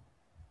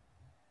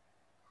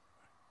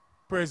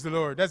 Praise the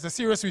Lord. That's a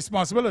serious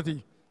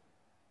responsibility.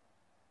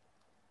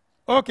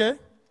 Okay.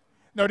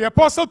 Now the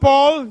Apostle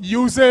Paul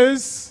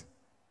uses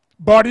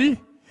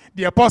body.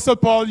 The Apostle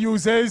Paul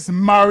uses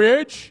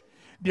marriage.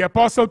 The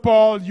Apostle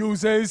Paul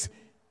uses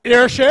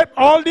heirship.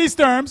 All these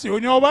terms, you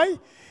know why?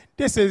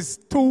 This is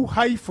too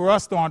high for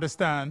us to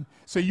understand.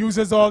 So he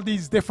uses all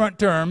these different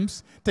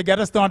terms to get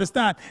us to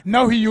understand.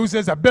 Now he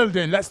uses a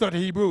building. Let's start to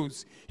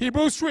Hebrews.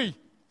 Hebrews 3.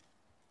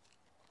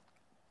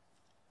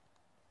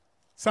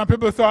 Some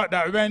people thought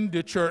that when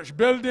the church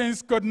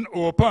buildings couldn't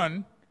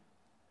open,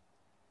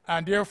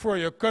 and therefore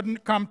you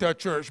couldn't come to a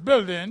church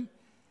building,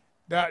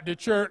 that the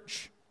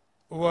church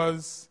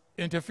was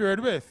interfered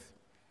with.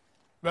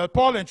 Well,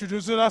 Paul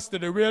introduces us to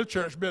the real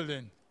church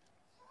building.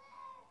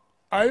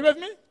 Are you with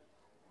me?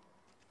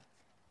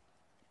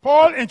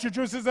 Paul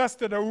introduces us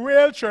to the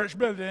real church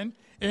building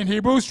in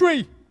Hebrews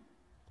 3.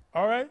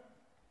 All right?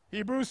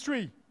 Hebrews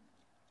 3.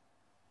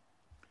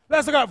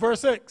 Let's look at verse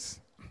 6.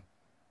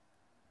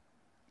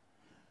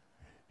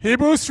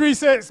 Hebrews 3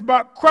 says,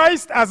 but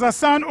Christ as a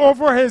son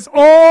over his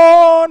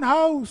own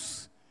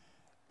house.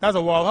 That's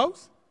a wall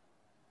house.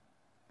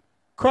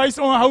 Christ's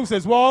own house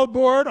is wall,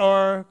 board,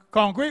 or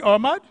concrete, or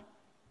mud.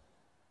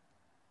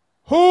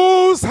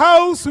 Whose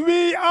house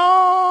we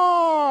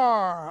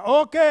are.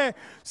 Okay,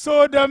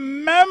 so the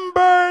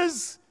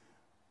members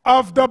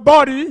of the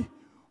body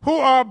who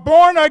are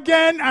born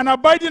again and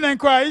abiding in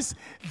Christ,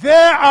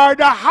 they are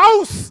the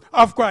house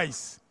of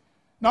Christ.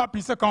 Not a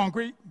piece of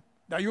concrete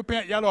that you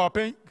paint yellow or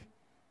pink.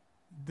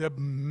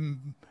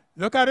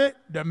 Look at it.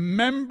 The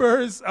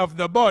members of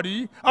the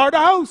body are the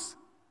house.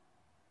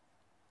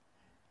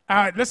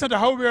 Listen to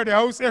how we are the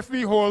house if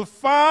we hold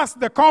fast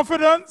the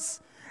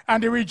confidence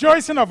and the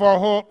rejoicing of our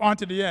hope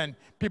unto the end.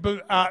 People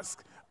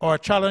ask or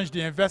challenge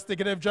the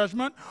investigative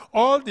judgment.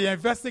 All the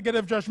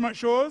investigative judgment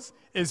shows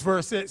is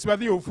verse 6.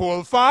 Whether you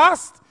hold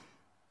fast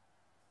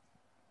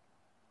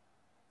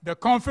the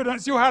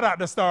confidence you had at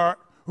the start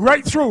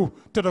right through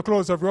to the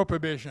close of your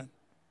probation.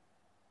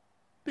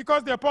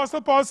 Because the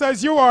Apostle Paul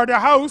says you are the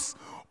house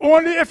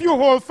only if you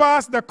hold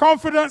fast the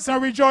confidence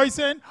and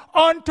rejoicing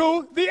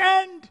unto the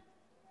end.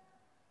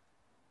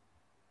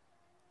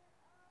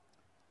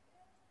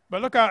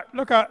 But look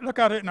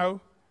at it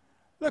now.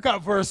 Look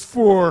at verse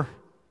 4.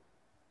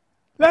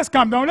 Let's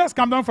come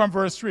down from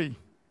verse 3.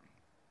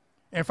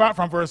 In fact,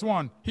 from verse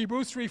 1.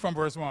 Hebrews 3 from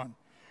verse 1.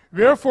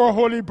 Wherefore,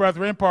 holy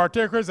brethren,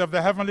 partakers of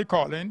the heavenly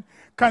calling,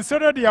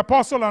 consider the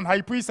apostle and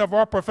high priest of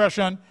our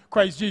profession,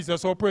 Christ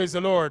Jesus. Oh, praise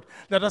the Lord.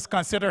 Let us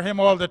consider him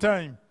all the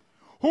time.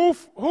 Who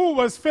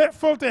was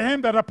faithful to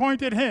him that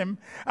appointed him,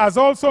 as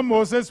also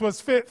Moses was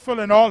faithful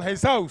in all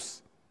his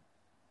house.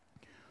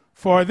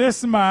 For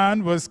this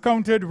man was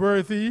counted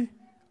worthy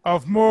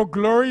of more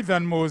glory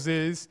than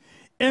Moses,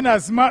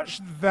 inasmuch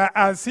that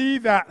as he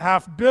that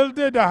hath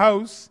builded a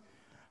house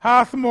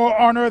hath more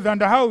honor than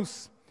the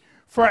house.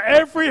 For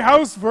every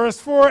house, verse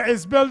 4,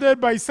 is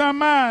builded by some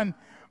man,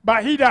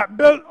 but he that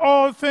built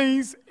all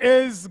things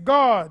is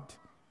God.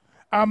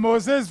 And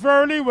Moses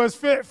verily was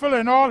faithful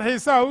in all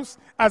his house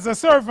as a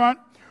servant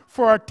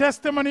for a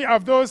testimony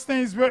of those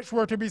things which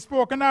were to be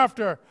spoken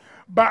after.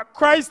 But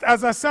Christ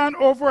as a son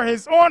over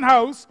his own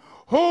house,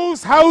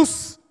 whose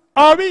house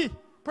are we?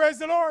 Praise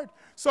the Lord.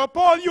 So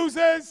Paul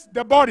uses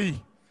the body.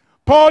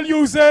 Paul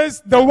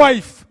uses the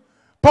wife.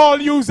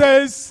 Paul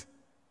uses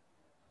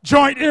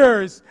joint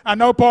heirs. And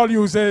now Paul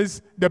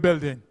uses the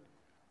building.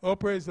 Oh,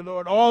 praise the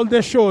Lord. All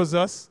this shows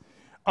us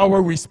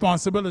our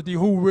responsibility,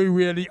 who we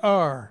really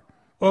are.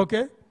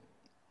 Okay?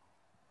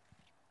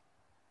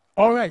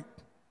 All right.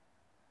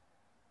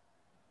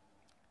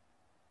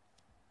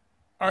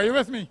 Are you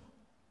with me?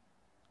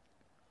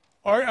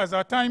 All right, as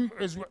our time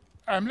is,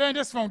 I'm laying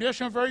this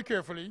foundation very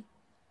carefully.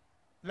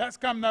 Let's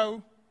come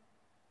now.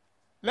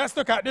 Let's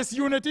look at this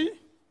unity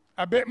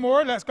a bit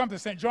more. Let's come to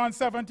St. John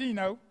 17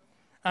 now,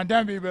 and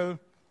then we will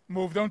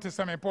move down to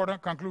some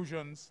important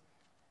conclusions.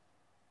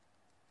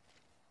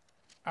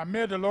 And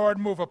may the Lord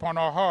move upon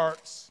our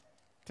hearts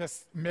to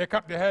make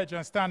up the hedge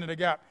and stand in the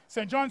gap.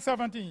 St. John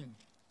 17.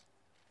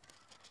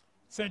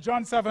 St.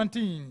 John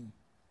 17.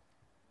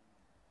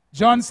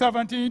 John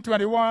 17,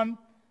 21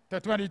 to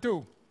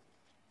 22.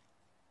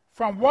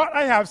 From what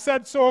I have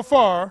said so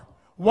far,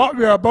 what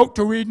we are about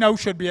to read now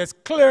should be as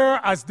clear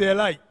as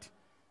daylight.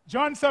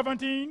 John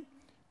 17,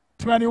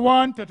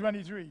 21 to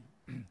 23.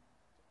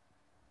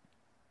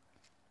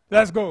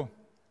 Let's go.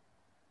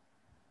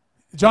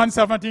 John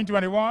 17,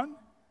 21.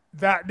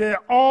 That they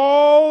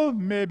all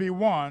may be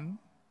one,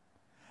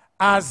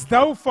 as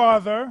thou,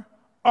 Father,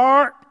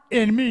 art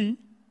in me,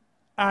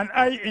 and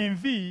I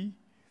in thee,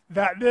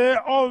 that they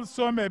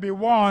also may be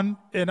one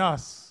in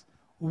us.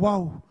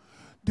 Wow.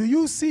 Do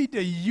you see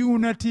the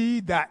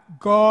unity that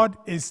God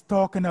is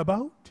talking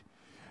about?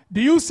 Do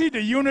you see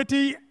the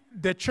unity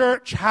the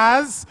church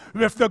has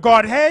with the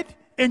Godhead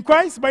in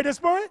Christ by the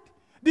Spirit?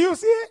 Do you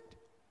see it?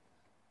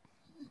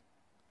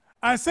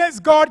 And since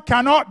God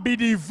cannot be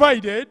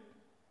divided,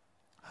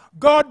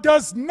 God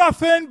does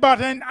nothing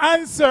but an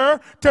answer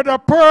to the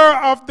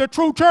prayer of the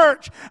true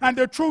church. And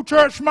the true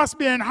church must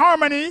be in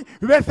harmony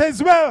with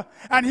his will.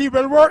 And he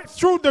will work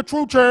through the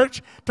true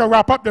church to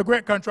wrap up the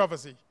great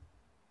controversy.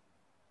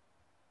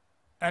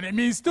 And it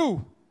means,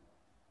 too,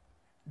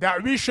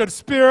 that we should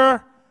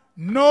spare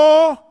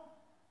no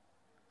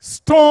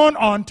stone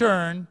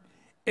unturned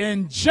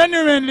in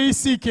genuinely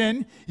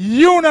seeking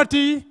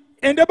unity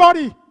in the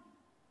body.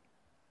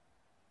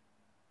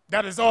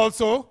 That is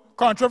also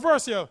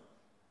controversial.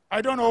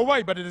 I don't know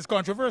why, but it is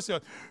controversial.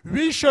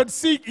 We should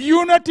seek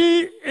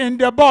unity in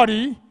the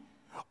body.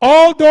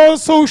 All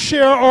those who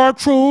share our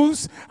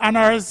truths and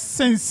are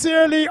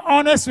sincerely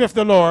honest with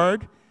the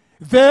Lord,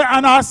 they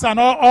and us and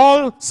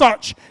all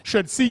such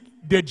should seek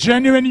the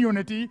genuine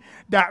unity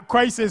that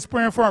Christ is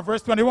praying for in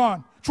verse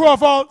 21. True or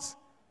false?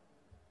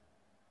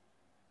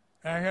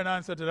 I hear an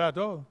answer to that at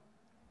all.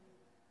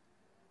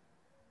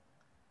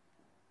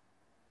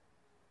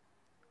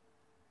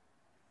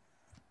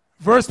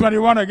 Verse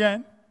 21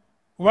 again.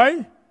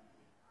 Why?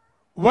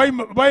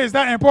 Why is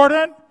that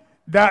important?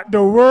 That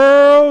the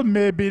world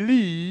may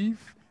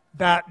believe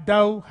that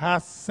thou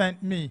hast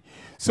sent me.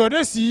 So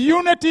this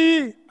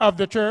unity of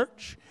the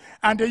church,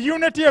 and the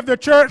unity of the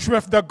church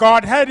with the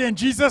Godhead in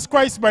Jesus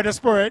Christ by the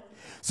Spirit,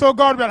 so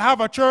God will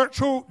have a church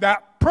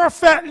that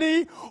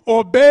perfectly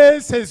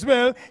obeys his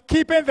will,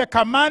 keeping the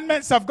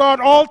commandments of God,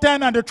 all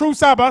 10, and the true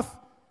Sabbath.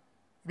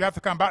 We have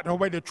to come back to the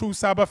way the true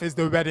Sabbath is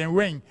the wedding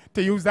ring,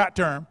 to use that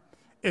term.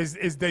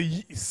 Is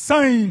the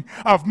sign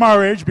of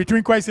marriage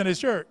between Christ and his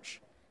church.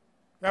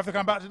 We have to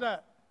come back to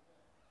that.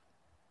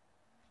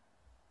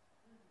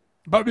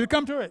 But we'll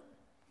come to it.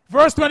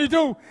 Verse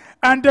 22,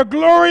 and the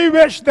glory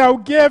which thou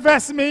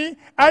gavest me,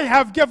 I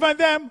have given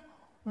them.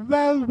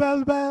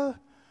 Well.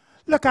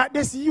 Look at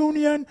this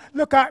union.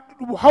 Look at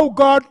how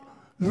God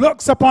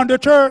looks upon the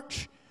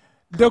church.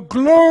 The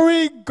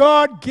glory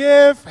God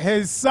gave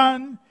his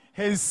Son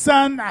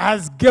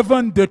has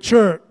given the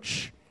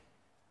church.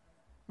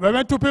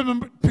 When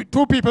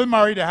two people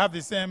marry, they have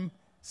the same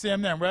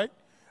name, right?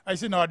 I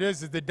see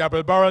nowadays is the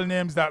double barrel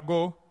names that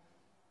go.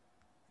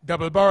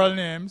 Double barrel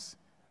names.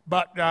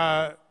 But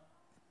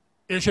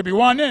it should be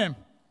one name.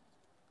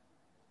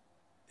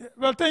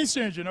 Well, things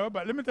change,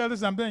 but let me tell you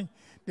something.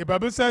 The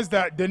Bible says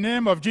that the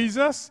name of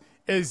Jesus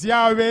is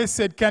Yahweh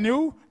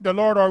Sidkenu, the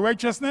Lord our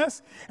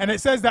righteousness. And it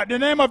says that the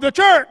name of the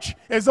church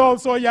is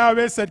also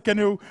Yahweh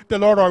Sidkenu, the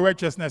Lord our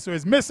righteousness. So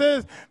it's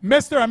Mr.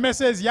 and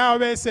Mrs.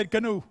 Yahweh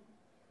Sidkenu.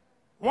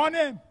 One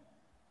name.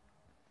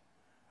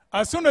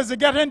 As soon as you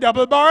get in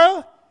double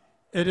barrel,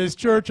 it is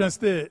church and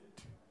state.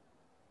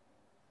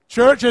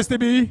 Church is to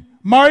be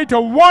married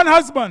to one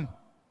husband.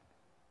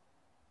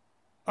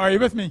 Are you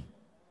with me?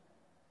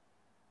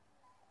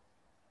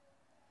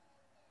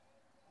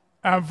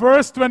 And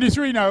verse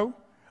 23 now.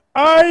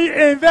 I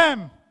in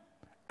them,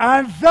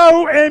 and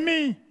thou in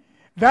me,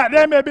 that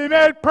they may be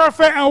made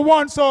perfect and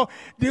one. So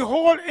the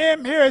whole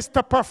aim here is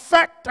to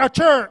perfect a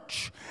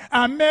church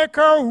and make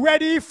her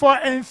ready for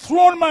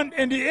enthronement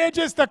in the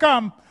ages to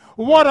come.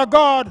 What a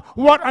God,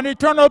 what an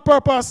eternal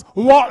purpose,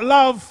 what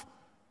love.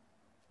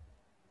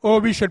 Oh,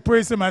 we should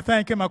praise him and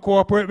thank him and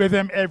cooperate with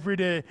him every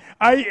day.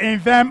 I in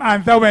them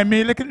and thou in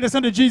me.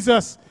 Listen to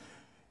Jesus.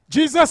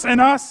 Jesus in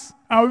us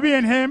and we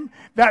in him,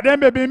 that they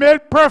may be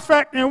made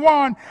perfect in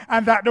one,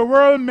 and that the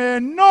world may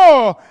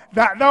know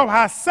that thou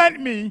hast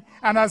sent me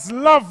and hast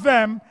loved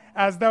them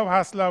as thou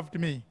hast loved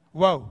me.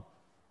 Wow.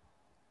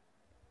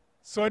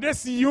 So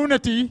this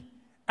unity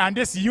and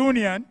this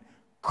union,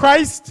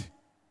 Christ,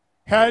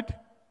 head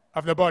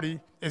of the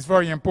body, is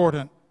very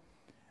important.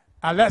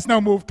 And let's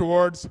now move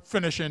towards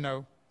finishing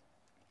now.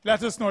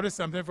 Let us notice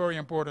something very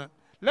important.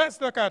 Let's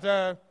look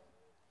at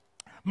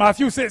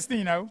Matthew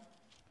 16 now.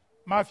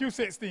 Matthew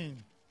 16.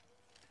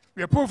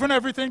 We're proving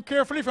everything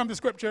carefully from the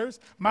scriptures.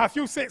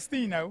 Matthew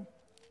 16 now.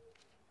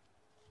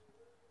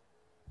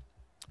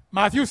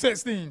 Matthew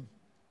 16.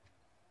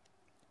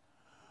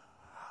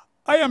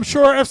 I am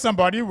sure if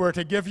somebody were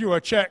to give you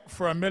a check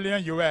for $1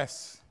 million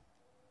US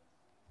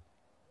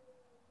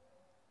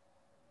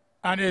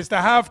and is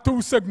to have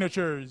 2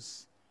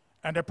 signatures,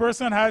 and the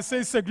person has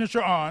his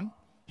signature on,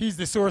 he's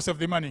the source of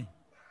the money.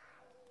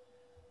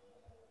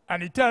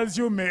 And he tells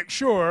you, make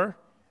sure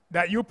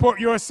that you put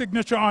your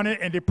signature on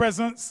it in the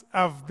presence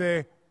of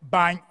the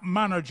bank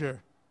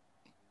manager.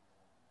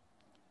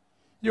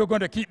 You're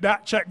going to keep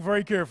that check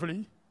very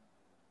carefully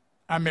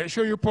and make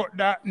sure you put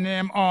that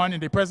name on in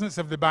the presence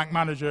of the bank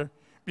manager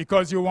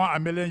because you want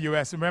 $1 million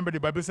US. Remember, the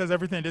Bible says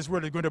everything in this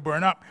world is going to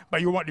burn up,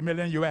 but you want the $1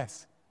 million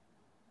US.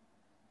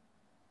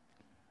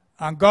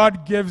 And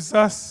God gives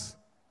us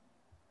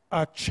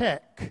a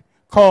check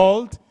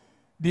called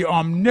the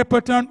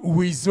omnipotent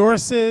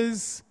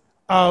resources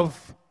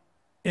of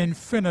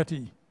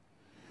infinity.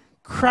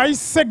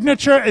 Christ's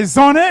signature is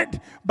on it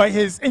by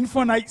his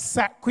infinite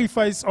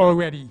sacrifice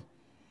already.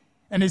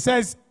 And he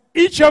says,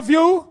 each of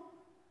you,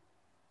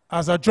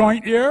 as a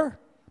joint heir,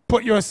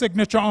 put your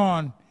signature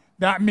on.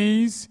 That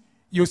means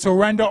you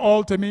surrender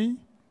all to me,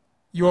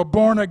 you are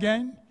born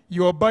again,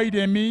 you abide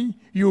in me,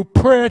 you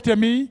pray to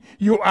me,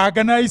 you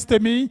agonize to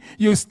me,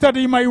 you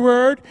study my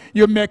word,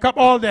 you make up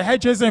all the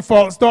hedges and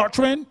false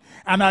doctrine,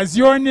 and as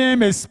your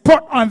name is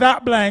put on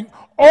that blank,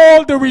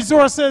 all the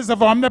resources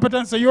of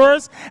omnipotence are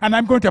yours, and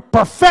I'm going to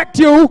perfect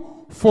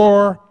you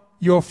for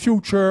your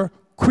future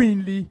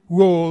queenly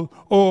role.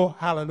 Oh,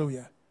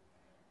 hallelujah.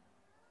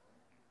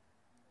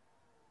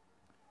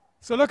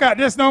 So look at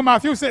this now,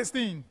 Matthew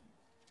 16.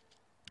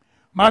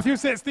 Matthew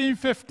 16,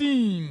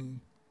 15.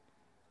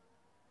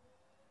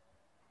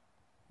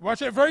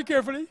 Watch it very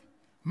carefully.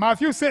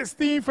 Matthew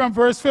 16 from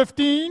verse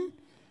 15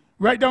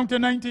 right down to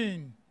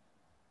 19.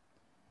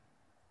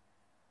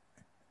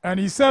 And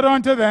he said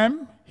unto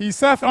them,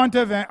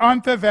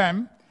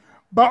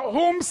 but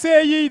whom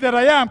say ye that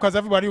I am? Because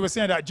everybody was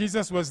saying that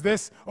Jesus was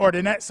this or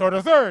the next or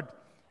the third.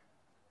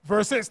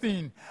 Verse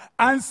 16.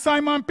 And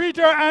Simon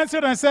Peter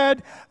answered and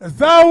said,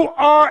 thou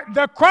art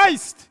the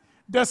Christ,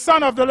 the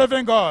Son of the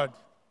living God.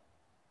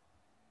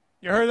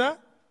 You heard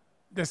that?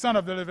 The Son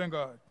of the living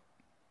God.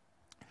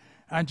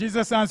 And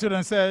Jesus answered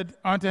and said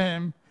unto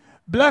him,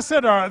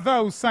 blessed art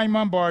thou,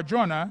 Simon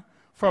Bar-Jonah,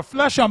 for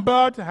flesh and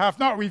blood hath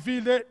not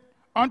revealed it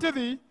unto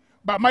thee,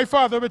 but my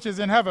Father which is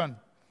in heaven.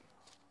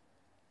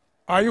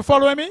 Are you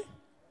following me?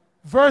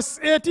 Verse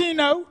 18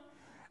 now.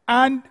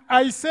 And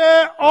I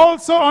say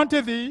also unto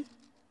thee,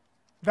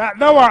 that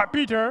thou art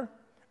Peter,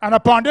 and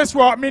upon this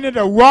rock, meaning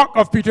the rock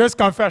of Peter's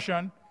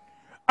confession,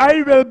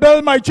 I will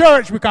build my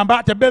church. We come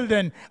back to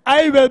building.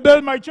 I will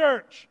build my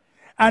church,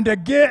 and the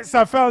gates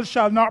of hell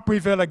shall not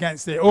prevail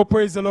against it. Oh,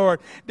 praise the Lord.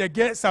 The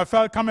gates of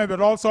hell coming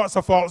with all sorts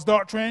of false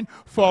doctrine,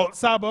 false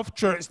Sabbath,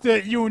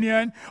 church-state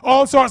union,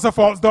 all sorts of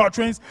false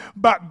doctrines.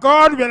 But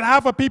God will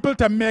have a people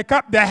to make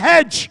up the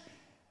hedge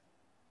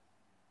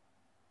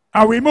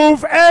and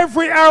remove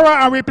every error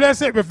and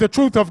replace it with the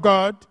truth of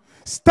God.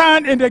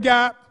 Stand in the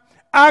gap,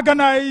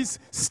 agonize,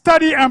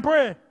 study, and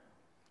pray.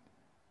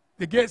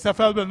 The gates of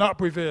hell will not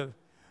prevail.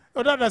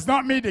 So that does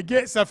not mean the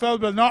gates of hell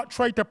will not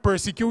try to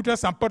persecute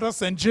us and put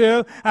us in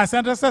jail and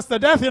sentence us to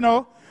death, you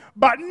know.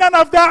 But none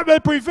of that will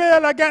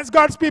prevail against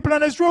God's people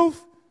and his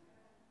truth.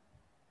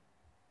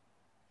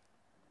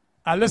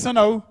 And listen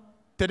now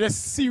to this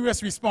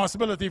serious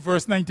responsibility,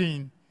 verse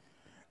 19.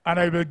 And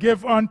I will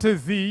give unto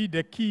thee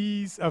the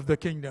keys of the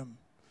kingdom.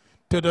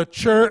 To the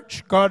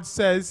church, God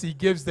says he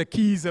gives the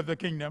keys of the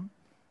kingdom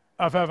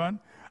of heaven.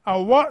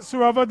 And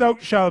whatsoever thou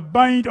shalt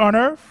bind on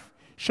earth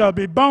shall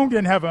be bound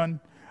in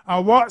heaven,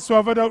 and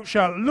whatsoever thou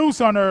shalt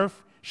loose on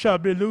earth shall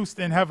be loosed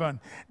in heaven.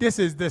 This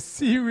is the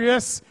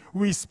serious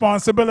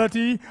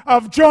responsibility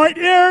of joint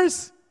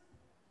heirs.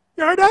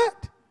 You heard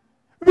that?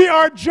 We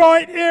are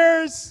joint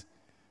heirs.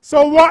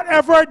 So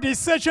whatever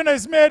decision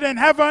is made in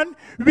heaven,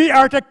 we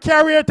are to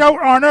carry it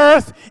out on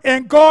earth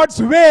in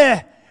God's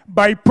way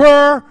by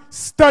prayer,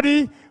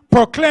 study,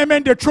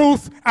 proclaiming the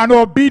truth, and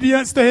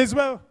obedience to his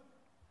will.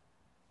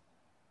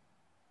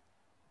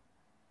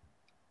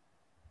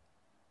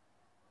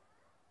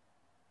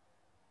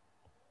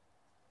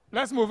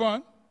 Let's move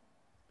on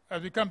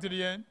as we come to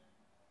the end.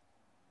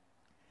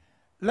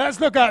 Let's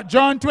look at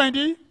John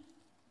 20.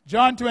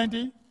 John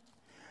 20.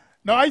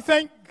 Now, I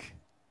think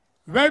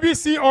when we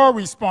see our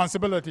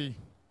responsibility,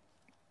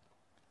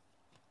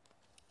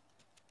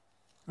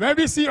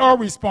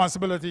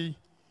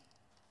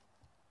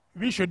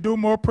 we should do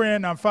more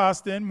praying and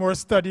fasting, more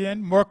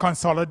studying, more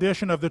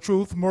consolidation of the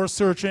truth, more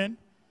searching,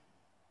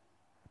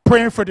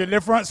 praying for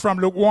deliverance from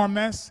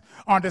lukewarmness,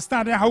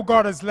 understanding how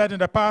God has led in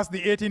the past, the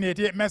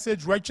 1888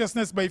 message,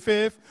 righteousness by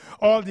faith,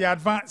 all the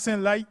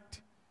advancing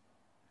light,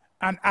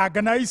 and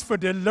agonize for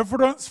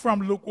deliverance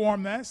from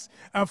lukewarmness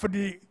and for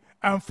the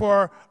And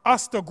for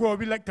us to grow,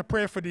 we like to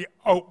pray for the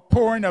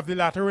outpouring of the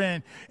latter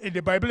rain. In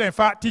the Bible, in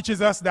fact,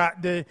 teaches us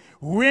that the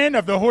rain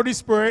of the Holy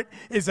Spirit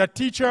is a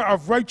teacher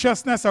of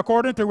righteousness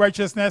according to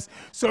righteousness.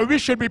 So we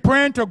should be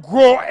praying to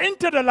grow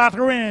into the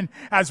latter rain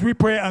as we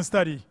pray and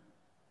study.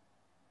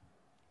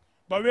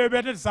 But we're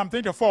waiting for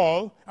something to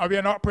fall, and we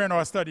are not praying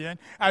or studying.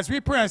 As we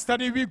pray and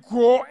study, we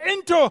grow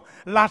into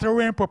latter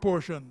rain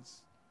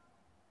proportions.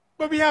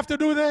 But we have to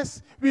do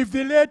this. We've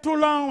delayed too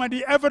long, and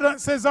the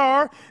evidences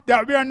are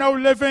that we are now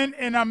living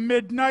in a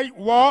midnight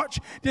watch.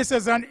 This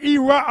is an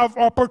era of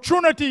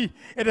opportunity.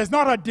 It is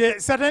not a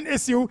date-setting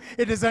issue.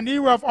 It is an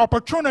era of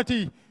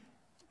opportunity.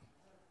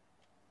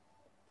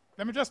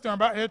 Let me just turn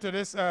back here to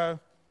this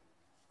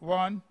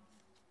one.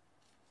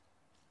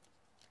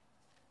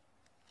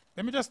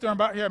 Let me just turn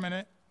back here a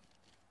minute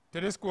to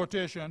this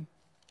quotation.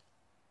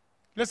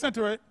 Listen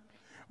to it.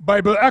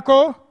 Bible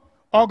Echo,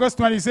 August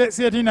 26,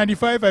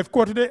 1895. I've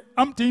quoted it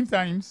umpteen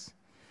times.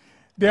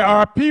 There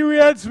are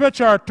periods which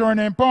are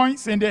turning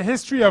points in the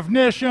history of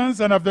nations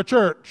and of the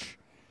church.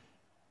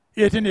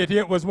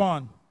 1888 was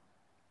one,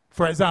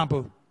 for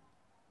example.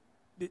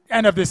 The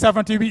end of the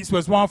 70 weeks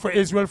was one for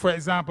Israel, for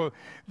example.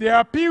 There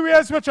are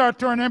periods which are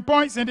turning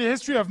points in the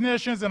history of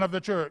nations and of the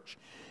church.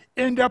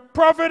 In the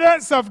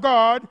providence of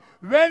God,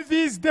 when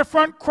these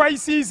different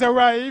crises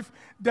arrive,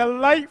 the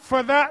light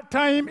for that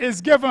time is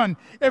given.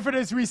 If it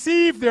is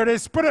received, there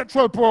is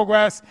spiritual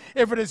progress.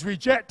 If it is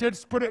rejected,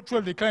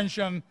 spiritual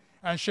declension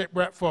and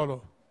shipwreck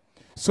follow.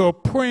 So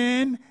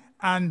praying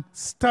and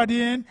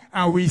studying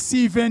and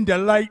receiving the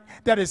light,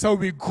 that is how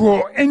we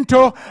grow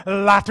into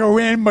latter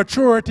rain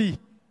maturity.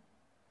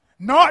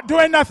 Not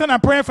doing nothing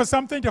and praying for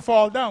something to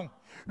fall down.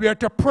 We are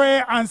to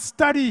pray and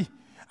study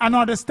and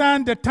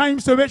understand the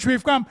times to which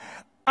we've come.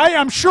 I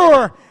am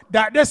sure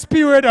that this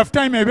period of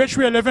time in which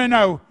we are living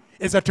now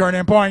is a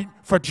turning point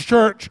for the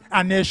church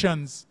and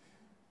nations.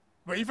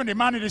 But even the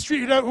man in the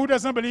street who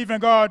doesn't believe in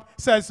God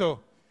says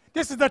so.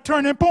 This is the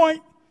turning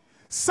point.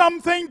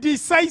 Something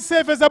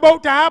decisive is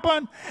about to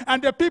happen,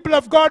 and the people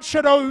of God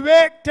should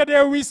awake to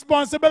their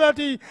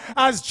responsibility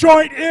as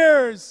joint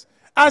heirs,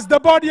 as the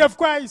body of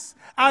Christ,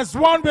 as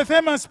one with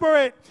him in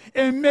spirit,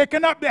 in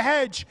making up the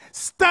hedge,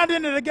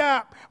 standing in the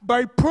gap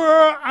by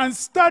prayer and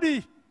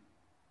study,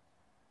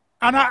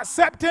 and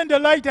accepting the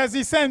light as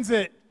he sends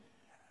it,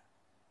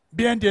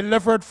 being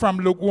delivered from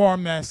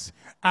lukewarmness,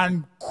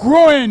 and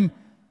growing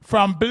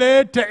from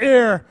blade to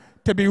ear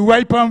to be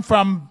ripened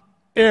from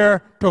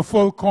ear to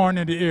full corn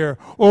in the ear.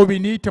 Oh, we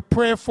need to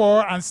pray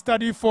for and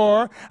study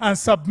for and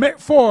submit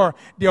for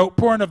the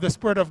outpouring of the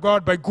Spirit of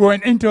God by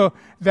growing into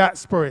that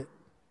Spirit.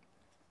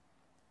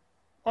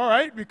 All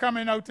right, we're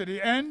coming out to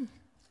the end.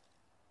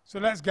 So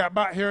let's get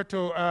back here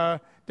to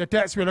the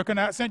text we're looking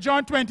at. St.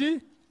 John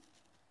 20.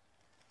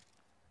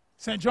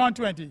 St. John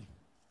 20.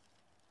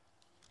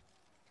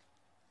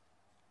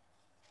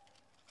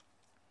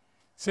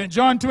 St.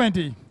 John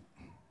 20.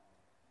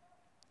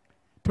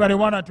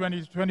 21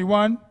 and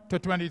 21 to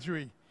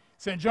 23.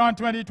 St. John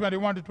 20,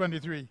 21 to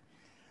 23.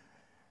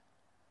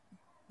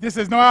 This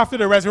is now after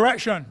the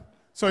resurrection.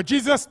 So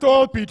Jesus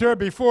told Peter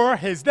before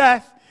his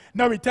death.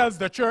 Now he tells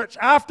the church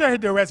after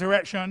the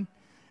resurrection.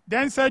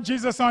 Then said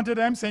Jesus unto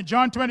them, St.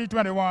 John 20,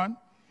 21,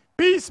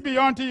 Peace be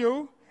unto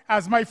you,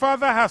 as my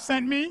Father hath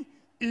sent me,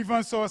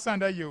 even so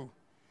send I you.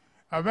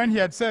 And when he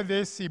had said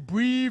this, he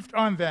breathed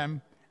on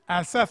them,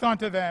 and saith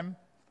unto them,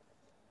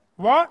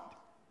 What?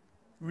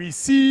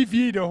 Receive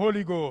ye the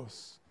Holy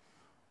Ghost.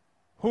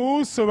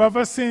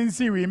 Whosoever sins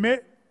he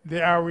remit,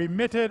 they are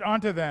remitted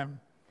unto them.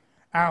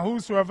 And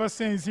whosoever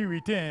sins he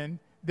retain,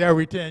 they are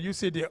retained. You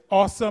see the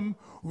awesome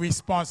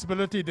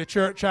responsibility the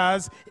church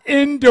has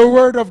in the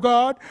Word of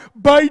God,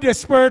 by the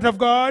Spirit of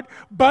God,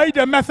 by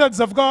the methods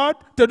of God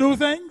to do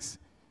things.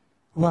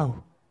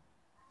 Wow.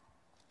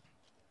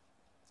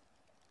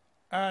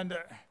 And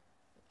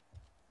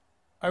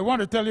I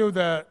want to tell you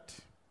that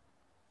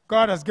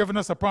God has given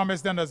us a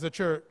promise then as a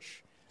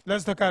church.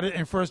 Let's look at it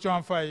in 1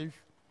 John 5.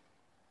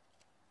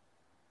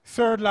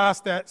 Third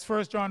last text,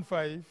 1 John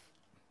 5.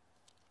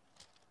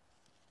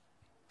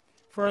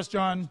 1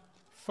 John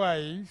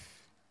 5,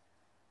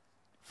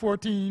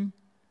 14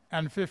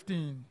 and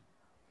 15.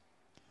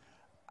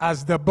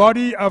 As the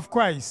body of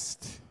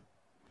Christ,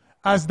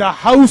 as the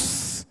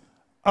house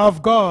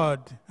of God,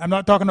 I'm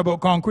not talking about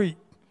concrete,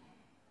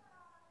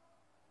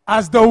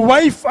 as the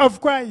wife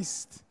of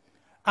Christ,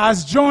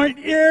 as joint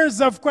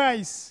heirs of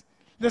Christ.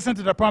 Listen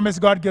to the promise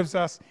God gives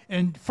us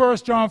in 1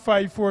 John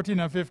 5, 14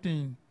 and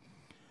 15.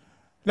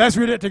 Let's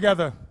read it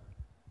together.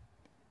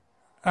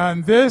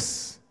 And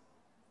this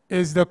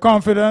is the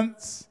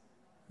confidence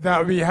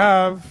that we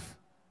have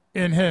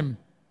in him,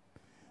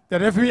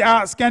 that if we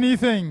ask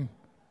anything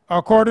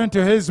according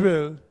to his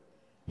will,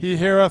 he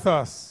heareth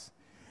us.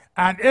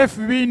 And if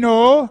we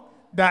know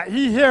that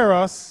he heareth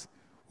us,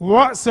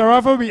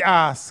 whatsoever we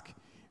ask,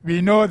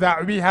 we know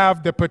that we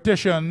have the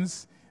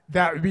petitions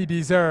that we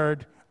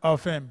desired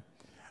of him.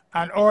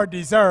 And our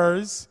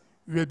desires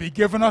will be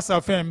given us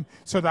of him,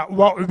 so that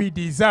what we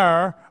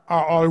desire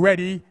are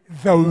already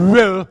the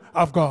will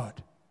of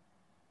God.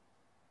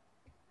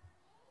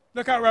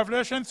 Look at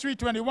Revelation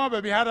 3:21,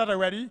 where we had that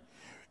already.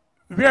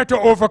 We are to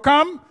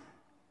overcome,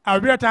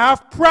 and we are to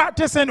have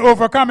practice in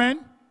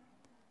overcoming.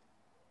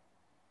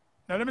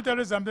 Now let me tell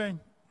you something.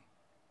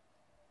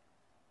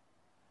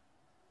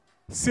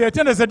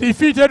 Satan is a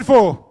defeated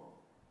foe.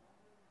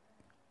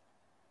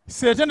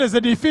 Satan is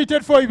a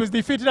defeated foe. He was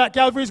defeated at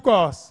Calvary's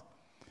cross.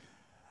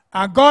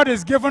 And God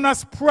has given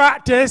us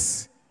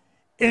practice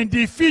in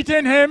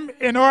defeating him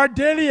in our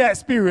daily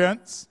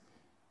experience,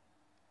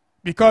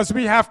 because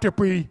we have to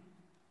be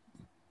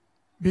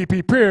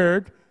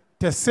prepared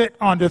to sit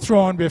on the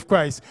throne with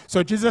Christ.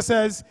 So Jesus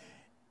says,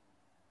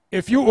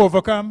 if you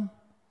overcome,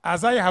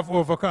 as I have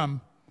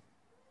overcome,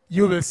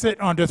 you will sit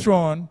on the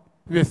throne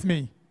with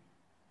me.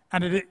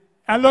 And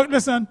look,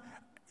 listen,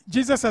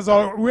 Jesus has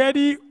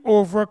already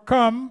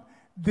overcome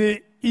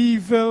the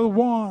evil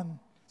one.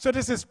 So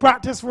this is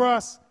practice for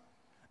us.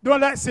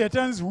 Don't let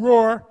Satan's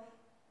roar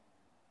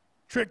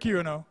trick you,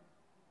 you know.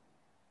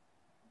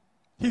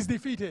 He's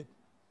defeated.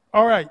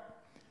 All right.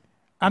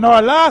 And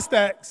our last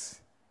text,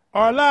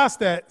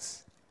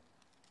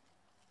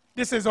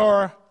 this is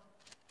our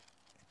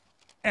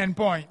end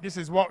point. This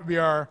is what we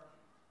are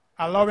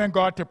allowing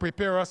God to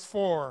prepare us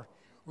for.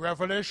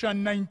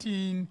 Revelation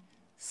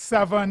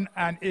 19:7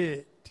 and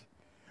 8.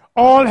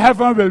 All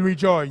heaven will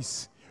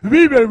rejoice.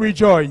 We will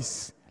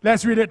rejoice.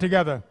 Let's read it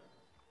together.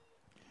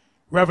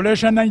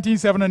 Revelation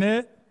 19:7 and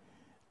 8.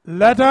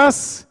 Let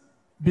us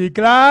be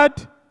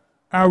glad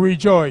and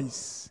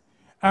rejoice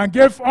and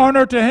give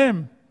honor to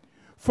him.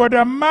 For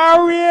the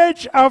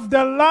marriage of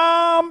the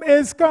Lamb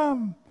is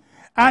come,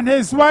 and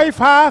his wife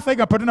hath, I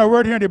can put in a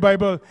word here in the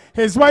Bible,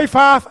 his wife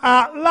hath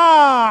at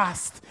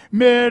last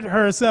made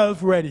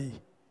herself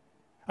ready.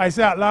 I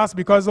say at last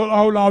because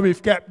how long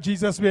we've kept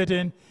Jesus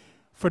waiting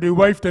for the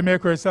wife to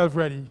make herself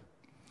ready.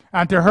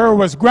 And to her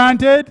was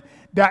granted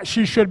that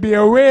she should be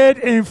arrayed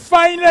in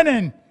fine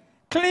linen,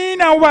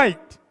 clean and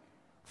white,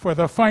 for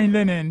the fine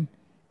linen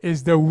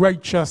is the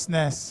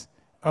righteousness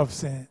of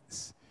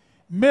saints.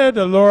 May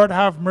the Lord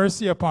have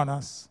mercy upon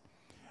us,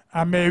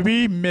 and may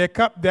we make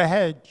up the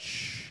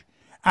hedge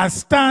and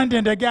stand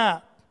in the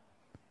gap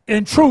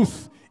in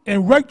truth,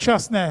 in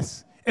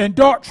righteousness, in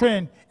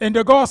doctrine, in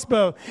the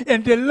gospel,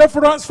 in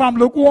deliverance from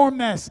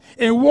lukewarmness,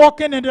 in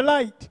walking in the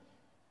light,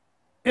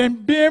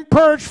 in being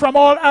purged from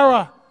all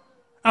error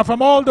and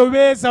from all the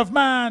ways of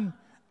man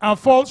and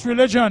false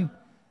religion,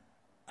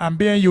 and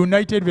being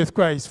united with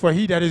Christ. For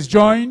he that is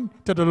joined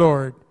to the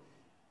Lord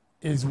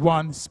is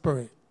one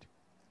spirit.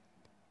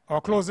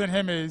 Our closing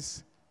hymn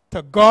is,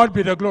 to God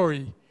be the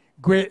glory,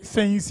 great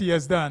things he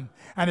has done.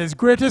 And his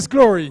greatest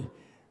glory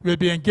will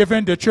be in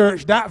giving the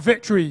church that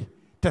victory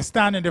to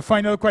stand in the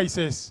final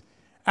crisis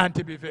and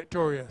to be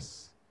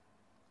victorious.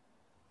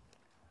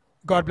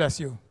 God bless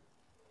you.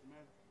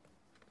 Amen.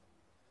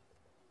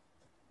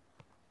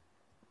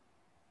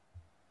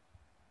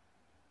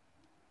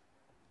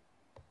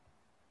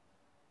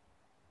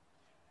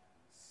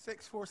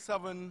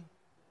 647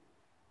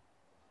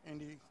 in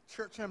the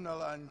church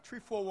hymnal and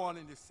 341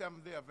 in the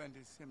Seventh-day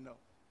Adventist hymnal.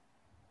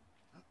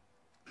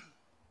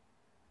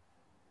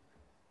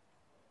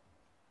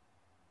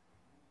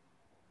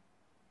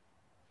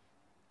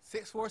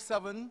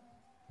 (647)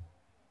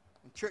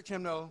 in church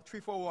hymnal,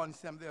 341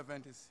 Seventh-day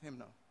Adventist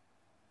hymnal.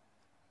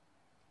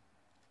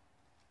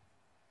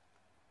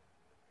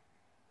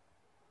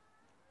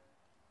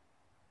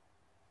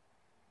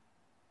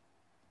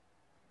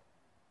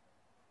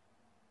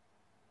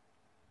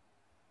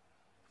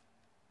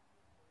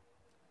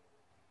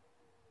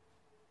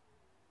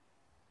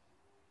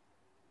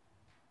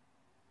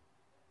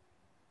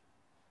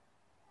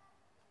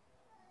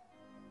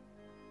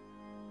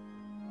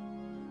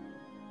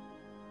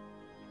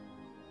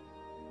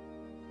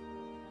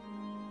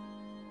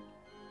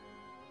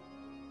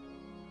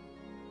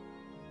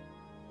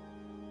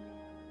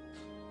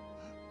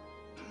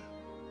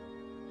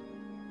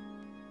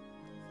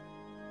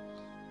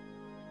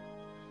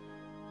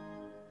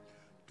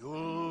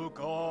 To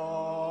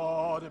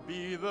God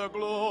be the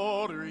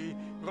glory,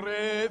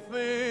 great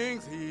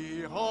things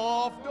he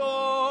hath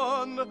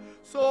done.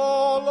 So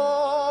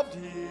loved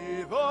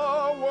he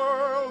the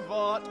world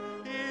that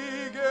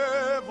he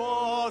gave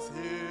us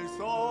his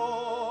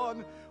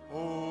Son,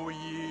 who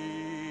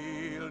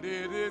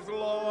yielded his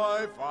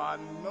life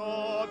and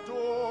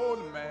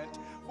atonement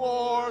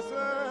for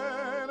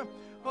sin,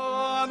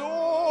 and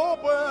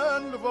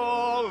opened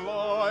the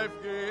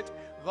life gate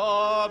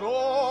that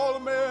all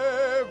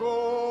may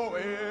go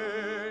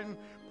in.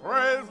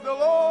 Praise the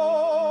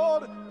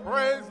Lord,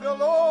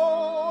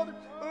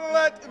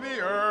 let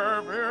the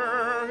earth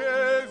hear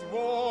his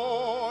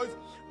voice.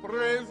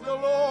 Praise the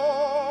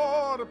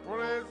Lord,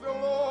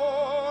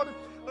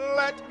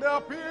 let the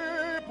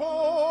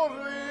people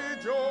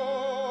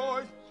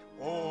rejoice.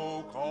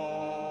 Oh,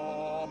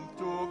 come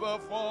to the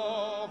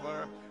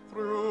Father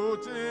through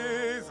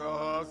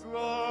Jesus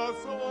the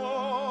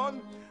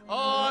Son,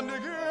 and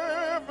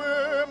give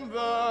him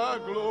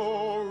the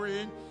glory.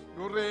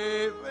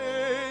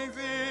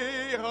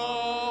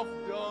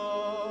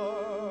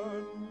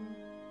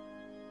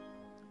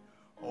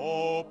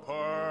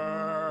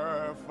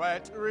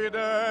 at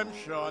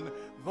redemption,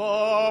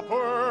 the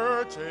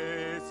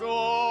purchase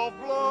of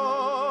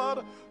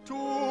blood, to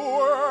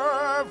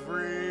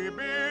every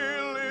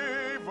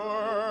believer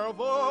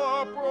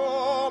the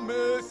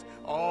promise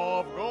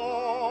of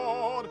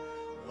God.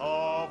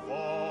 The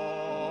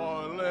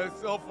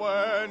flawless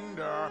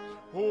offender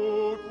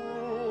who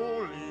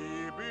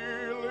truly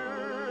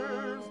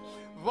believes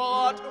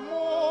that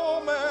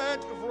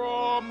moment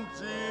from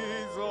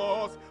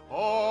Jesus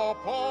a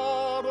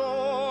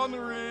pardon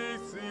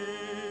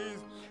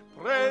receives.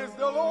 Praise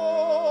the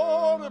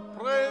Lord,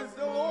 praise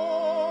the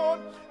Lord.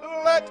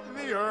 Let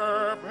the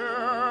earth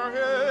hear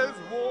his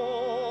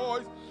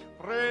voice.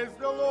 Praise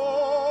the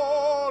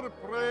Lord,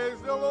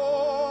 praise the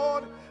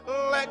Lord.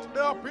 Let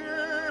the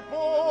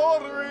people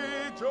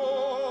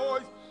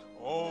rejoice.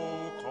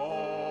 Oh,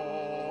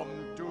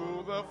 come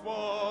to the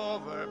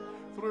Father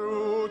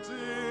through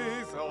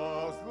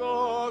Jesus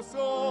the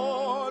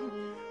Son,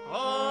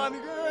 and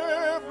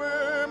give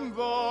him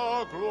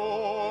the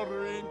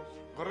glory.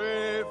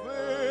 Great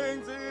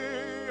things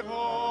he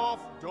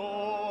hath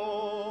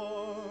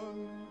done.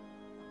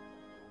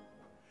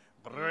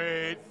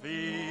 Great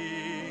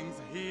things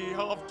he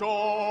hath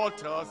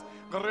taught us.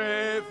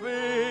 Great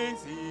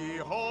things he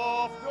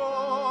hath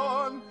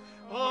done.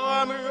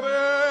 And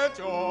great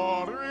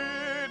are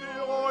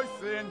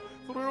rejoicing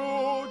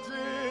through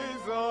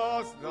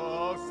Jesus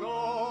the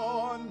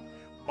Son.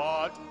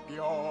 But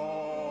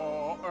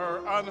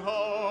purer and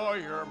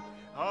higher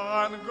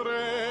and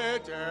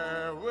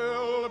greater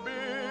will be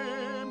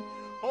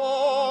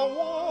our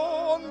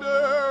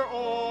wonder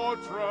or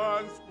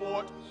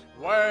transport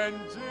when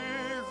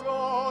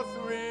Jesus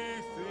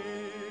we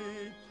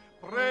see.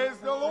 Praise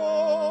the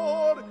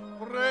Lord,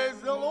 praise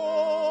the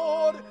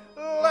Lord.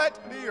 Let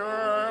the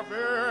earth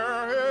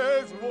hear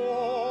his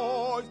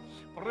voice.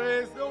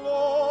 Praise the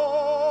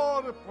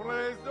Lord,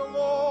 praise the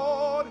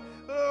Lord.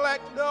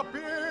 Let the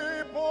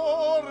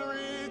people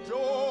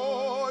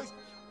rejoice.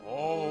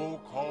 Oh,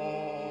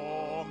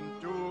 come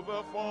to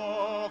the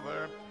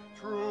Father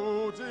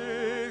through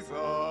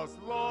Jesus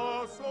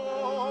the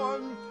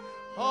Son,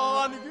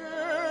 and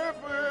give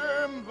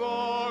him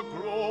the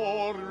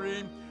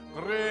glory.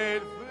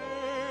 Great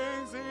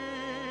things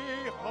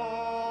he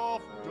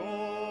hath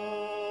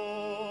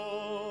done.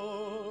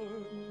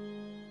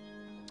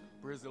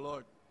 Praise the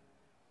Lord.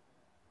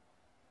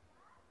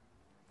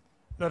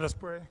 Let us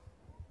pray.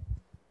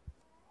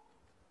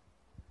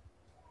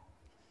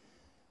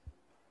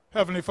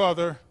 Heavenly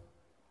Father,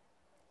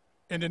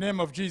 in the name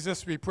of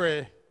Jesus we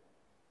pray.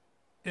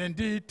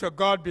 Indeed, to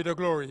God be the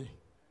glory.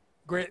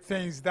 Great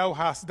things thou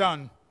hast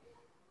done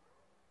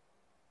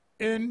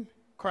in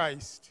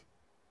Christ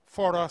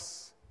for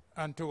us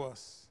and to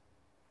us.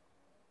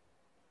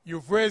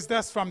 You've raised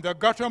us from the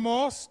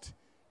guttermost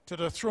to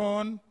the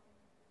throne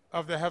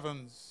of the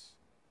heavens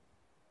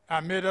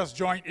and made us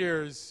joint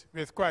heirs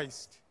with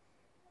Christ,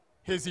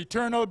 his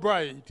eternal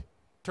bride,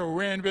 to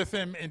reign with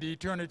him in the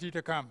eternity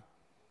to come.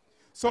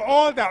 So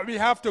all that we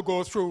have to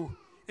go through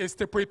is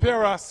to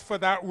prepare us for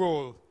that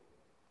role.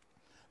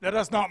 Let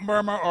us not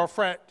murmur or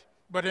fret,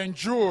 but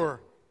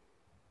endure,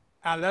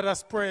 and let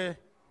us pray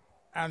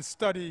and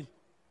study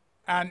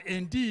and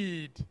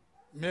indeed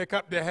make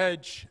up the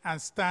hedge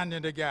and stand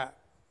in the gap.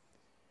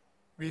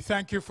 We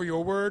thank you for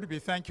your word. We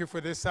thank you for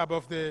this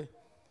Sabbath day.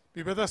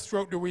 Be with us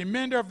throughout the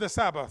remainder of the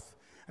Sabbath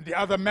and the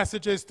other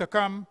messages to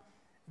come.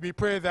 We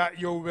pray that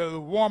you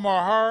will warm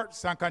our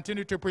hearts and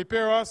continue to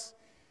prepare us.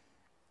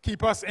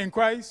 Keep us in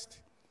Christ.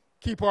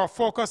 Keep our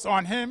focus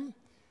on him.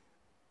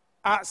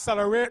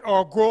 Accelerate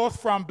our growth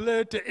from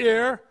blade to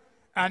ear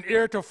and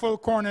ear to full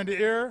corn in the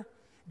ear.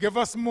 Give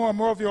us more and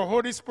more of your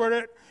Holy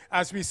Spirit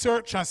as we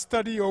search and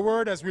study your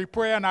word, as we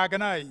pray and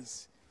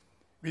agonize.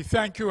 We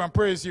thank you and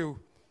praise you.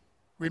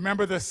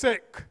 Remember the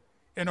sick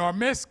in our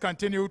midst.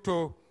 Continue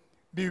to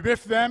be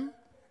with them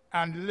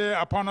and lay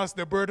upon us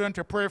the burden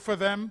to pray for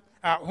them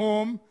at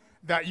home,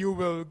 that you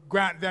will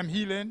grant them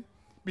healing.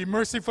 Be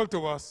merciful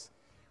to us.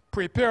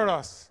 Prepare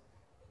us,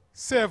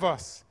 save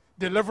us,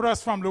 deliver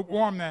us from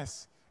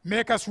lukewarmness,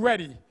 make us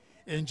ready.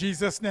 In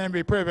Jesus' name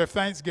we pray with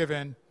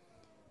thanksgiving.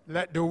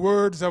 Let the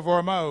words of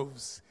our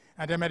mouths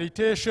and the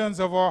meditations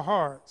of our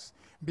hearts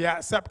be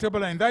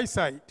acceptable in thy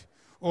sight,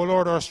 O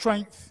Lord, our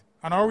strength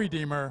and our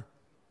Redeemer.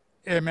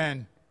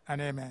 Amen and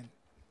amen.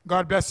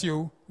 God bless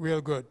you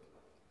real good.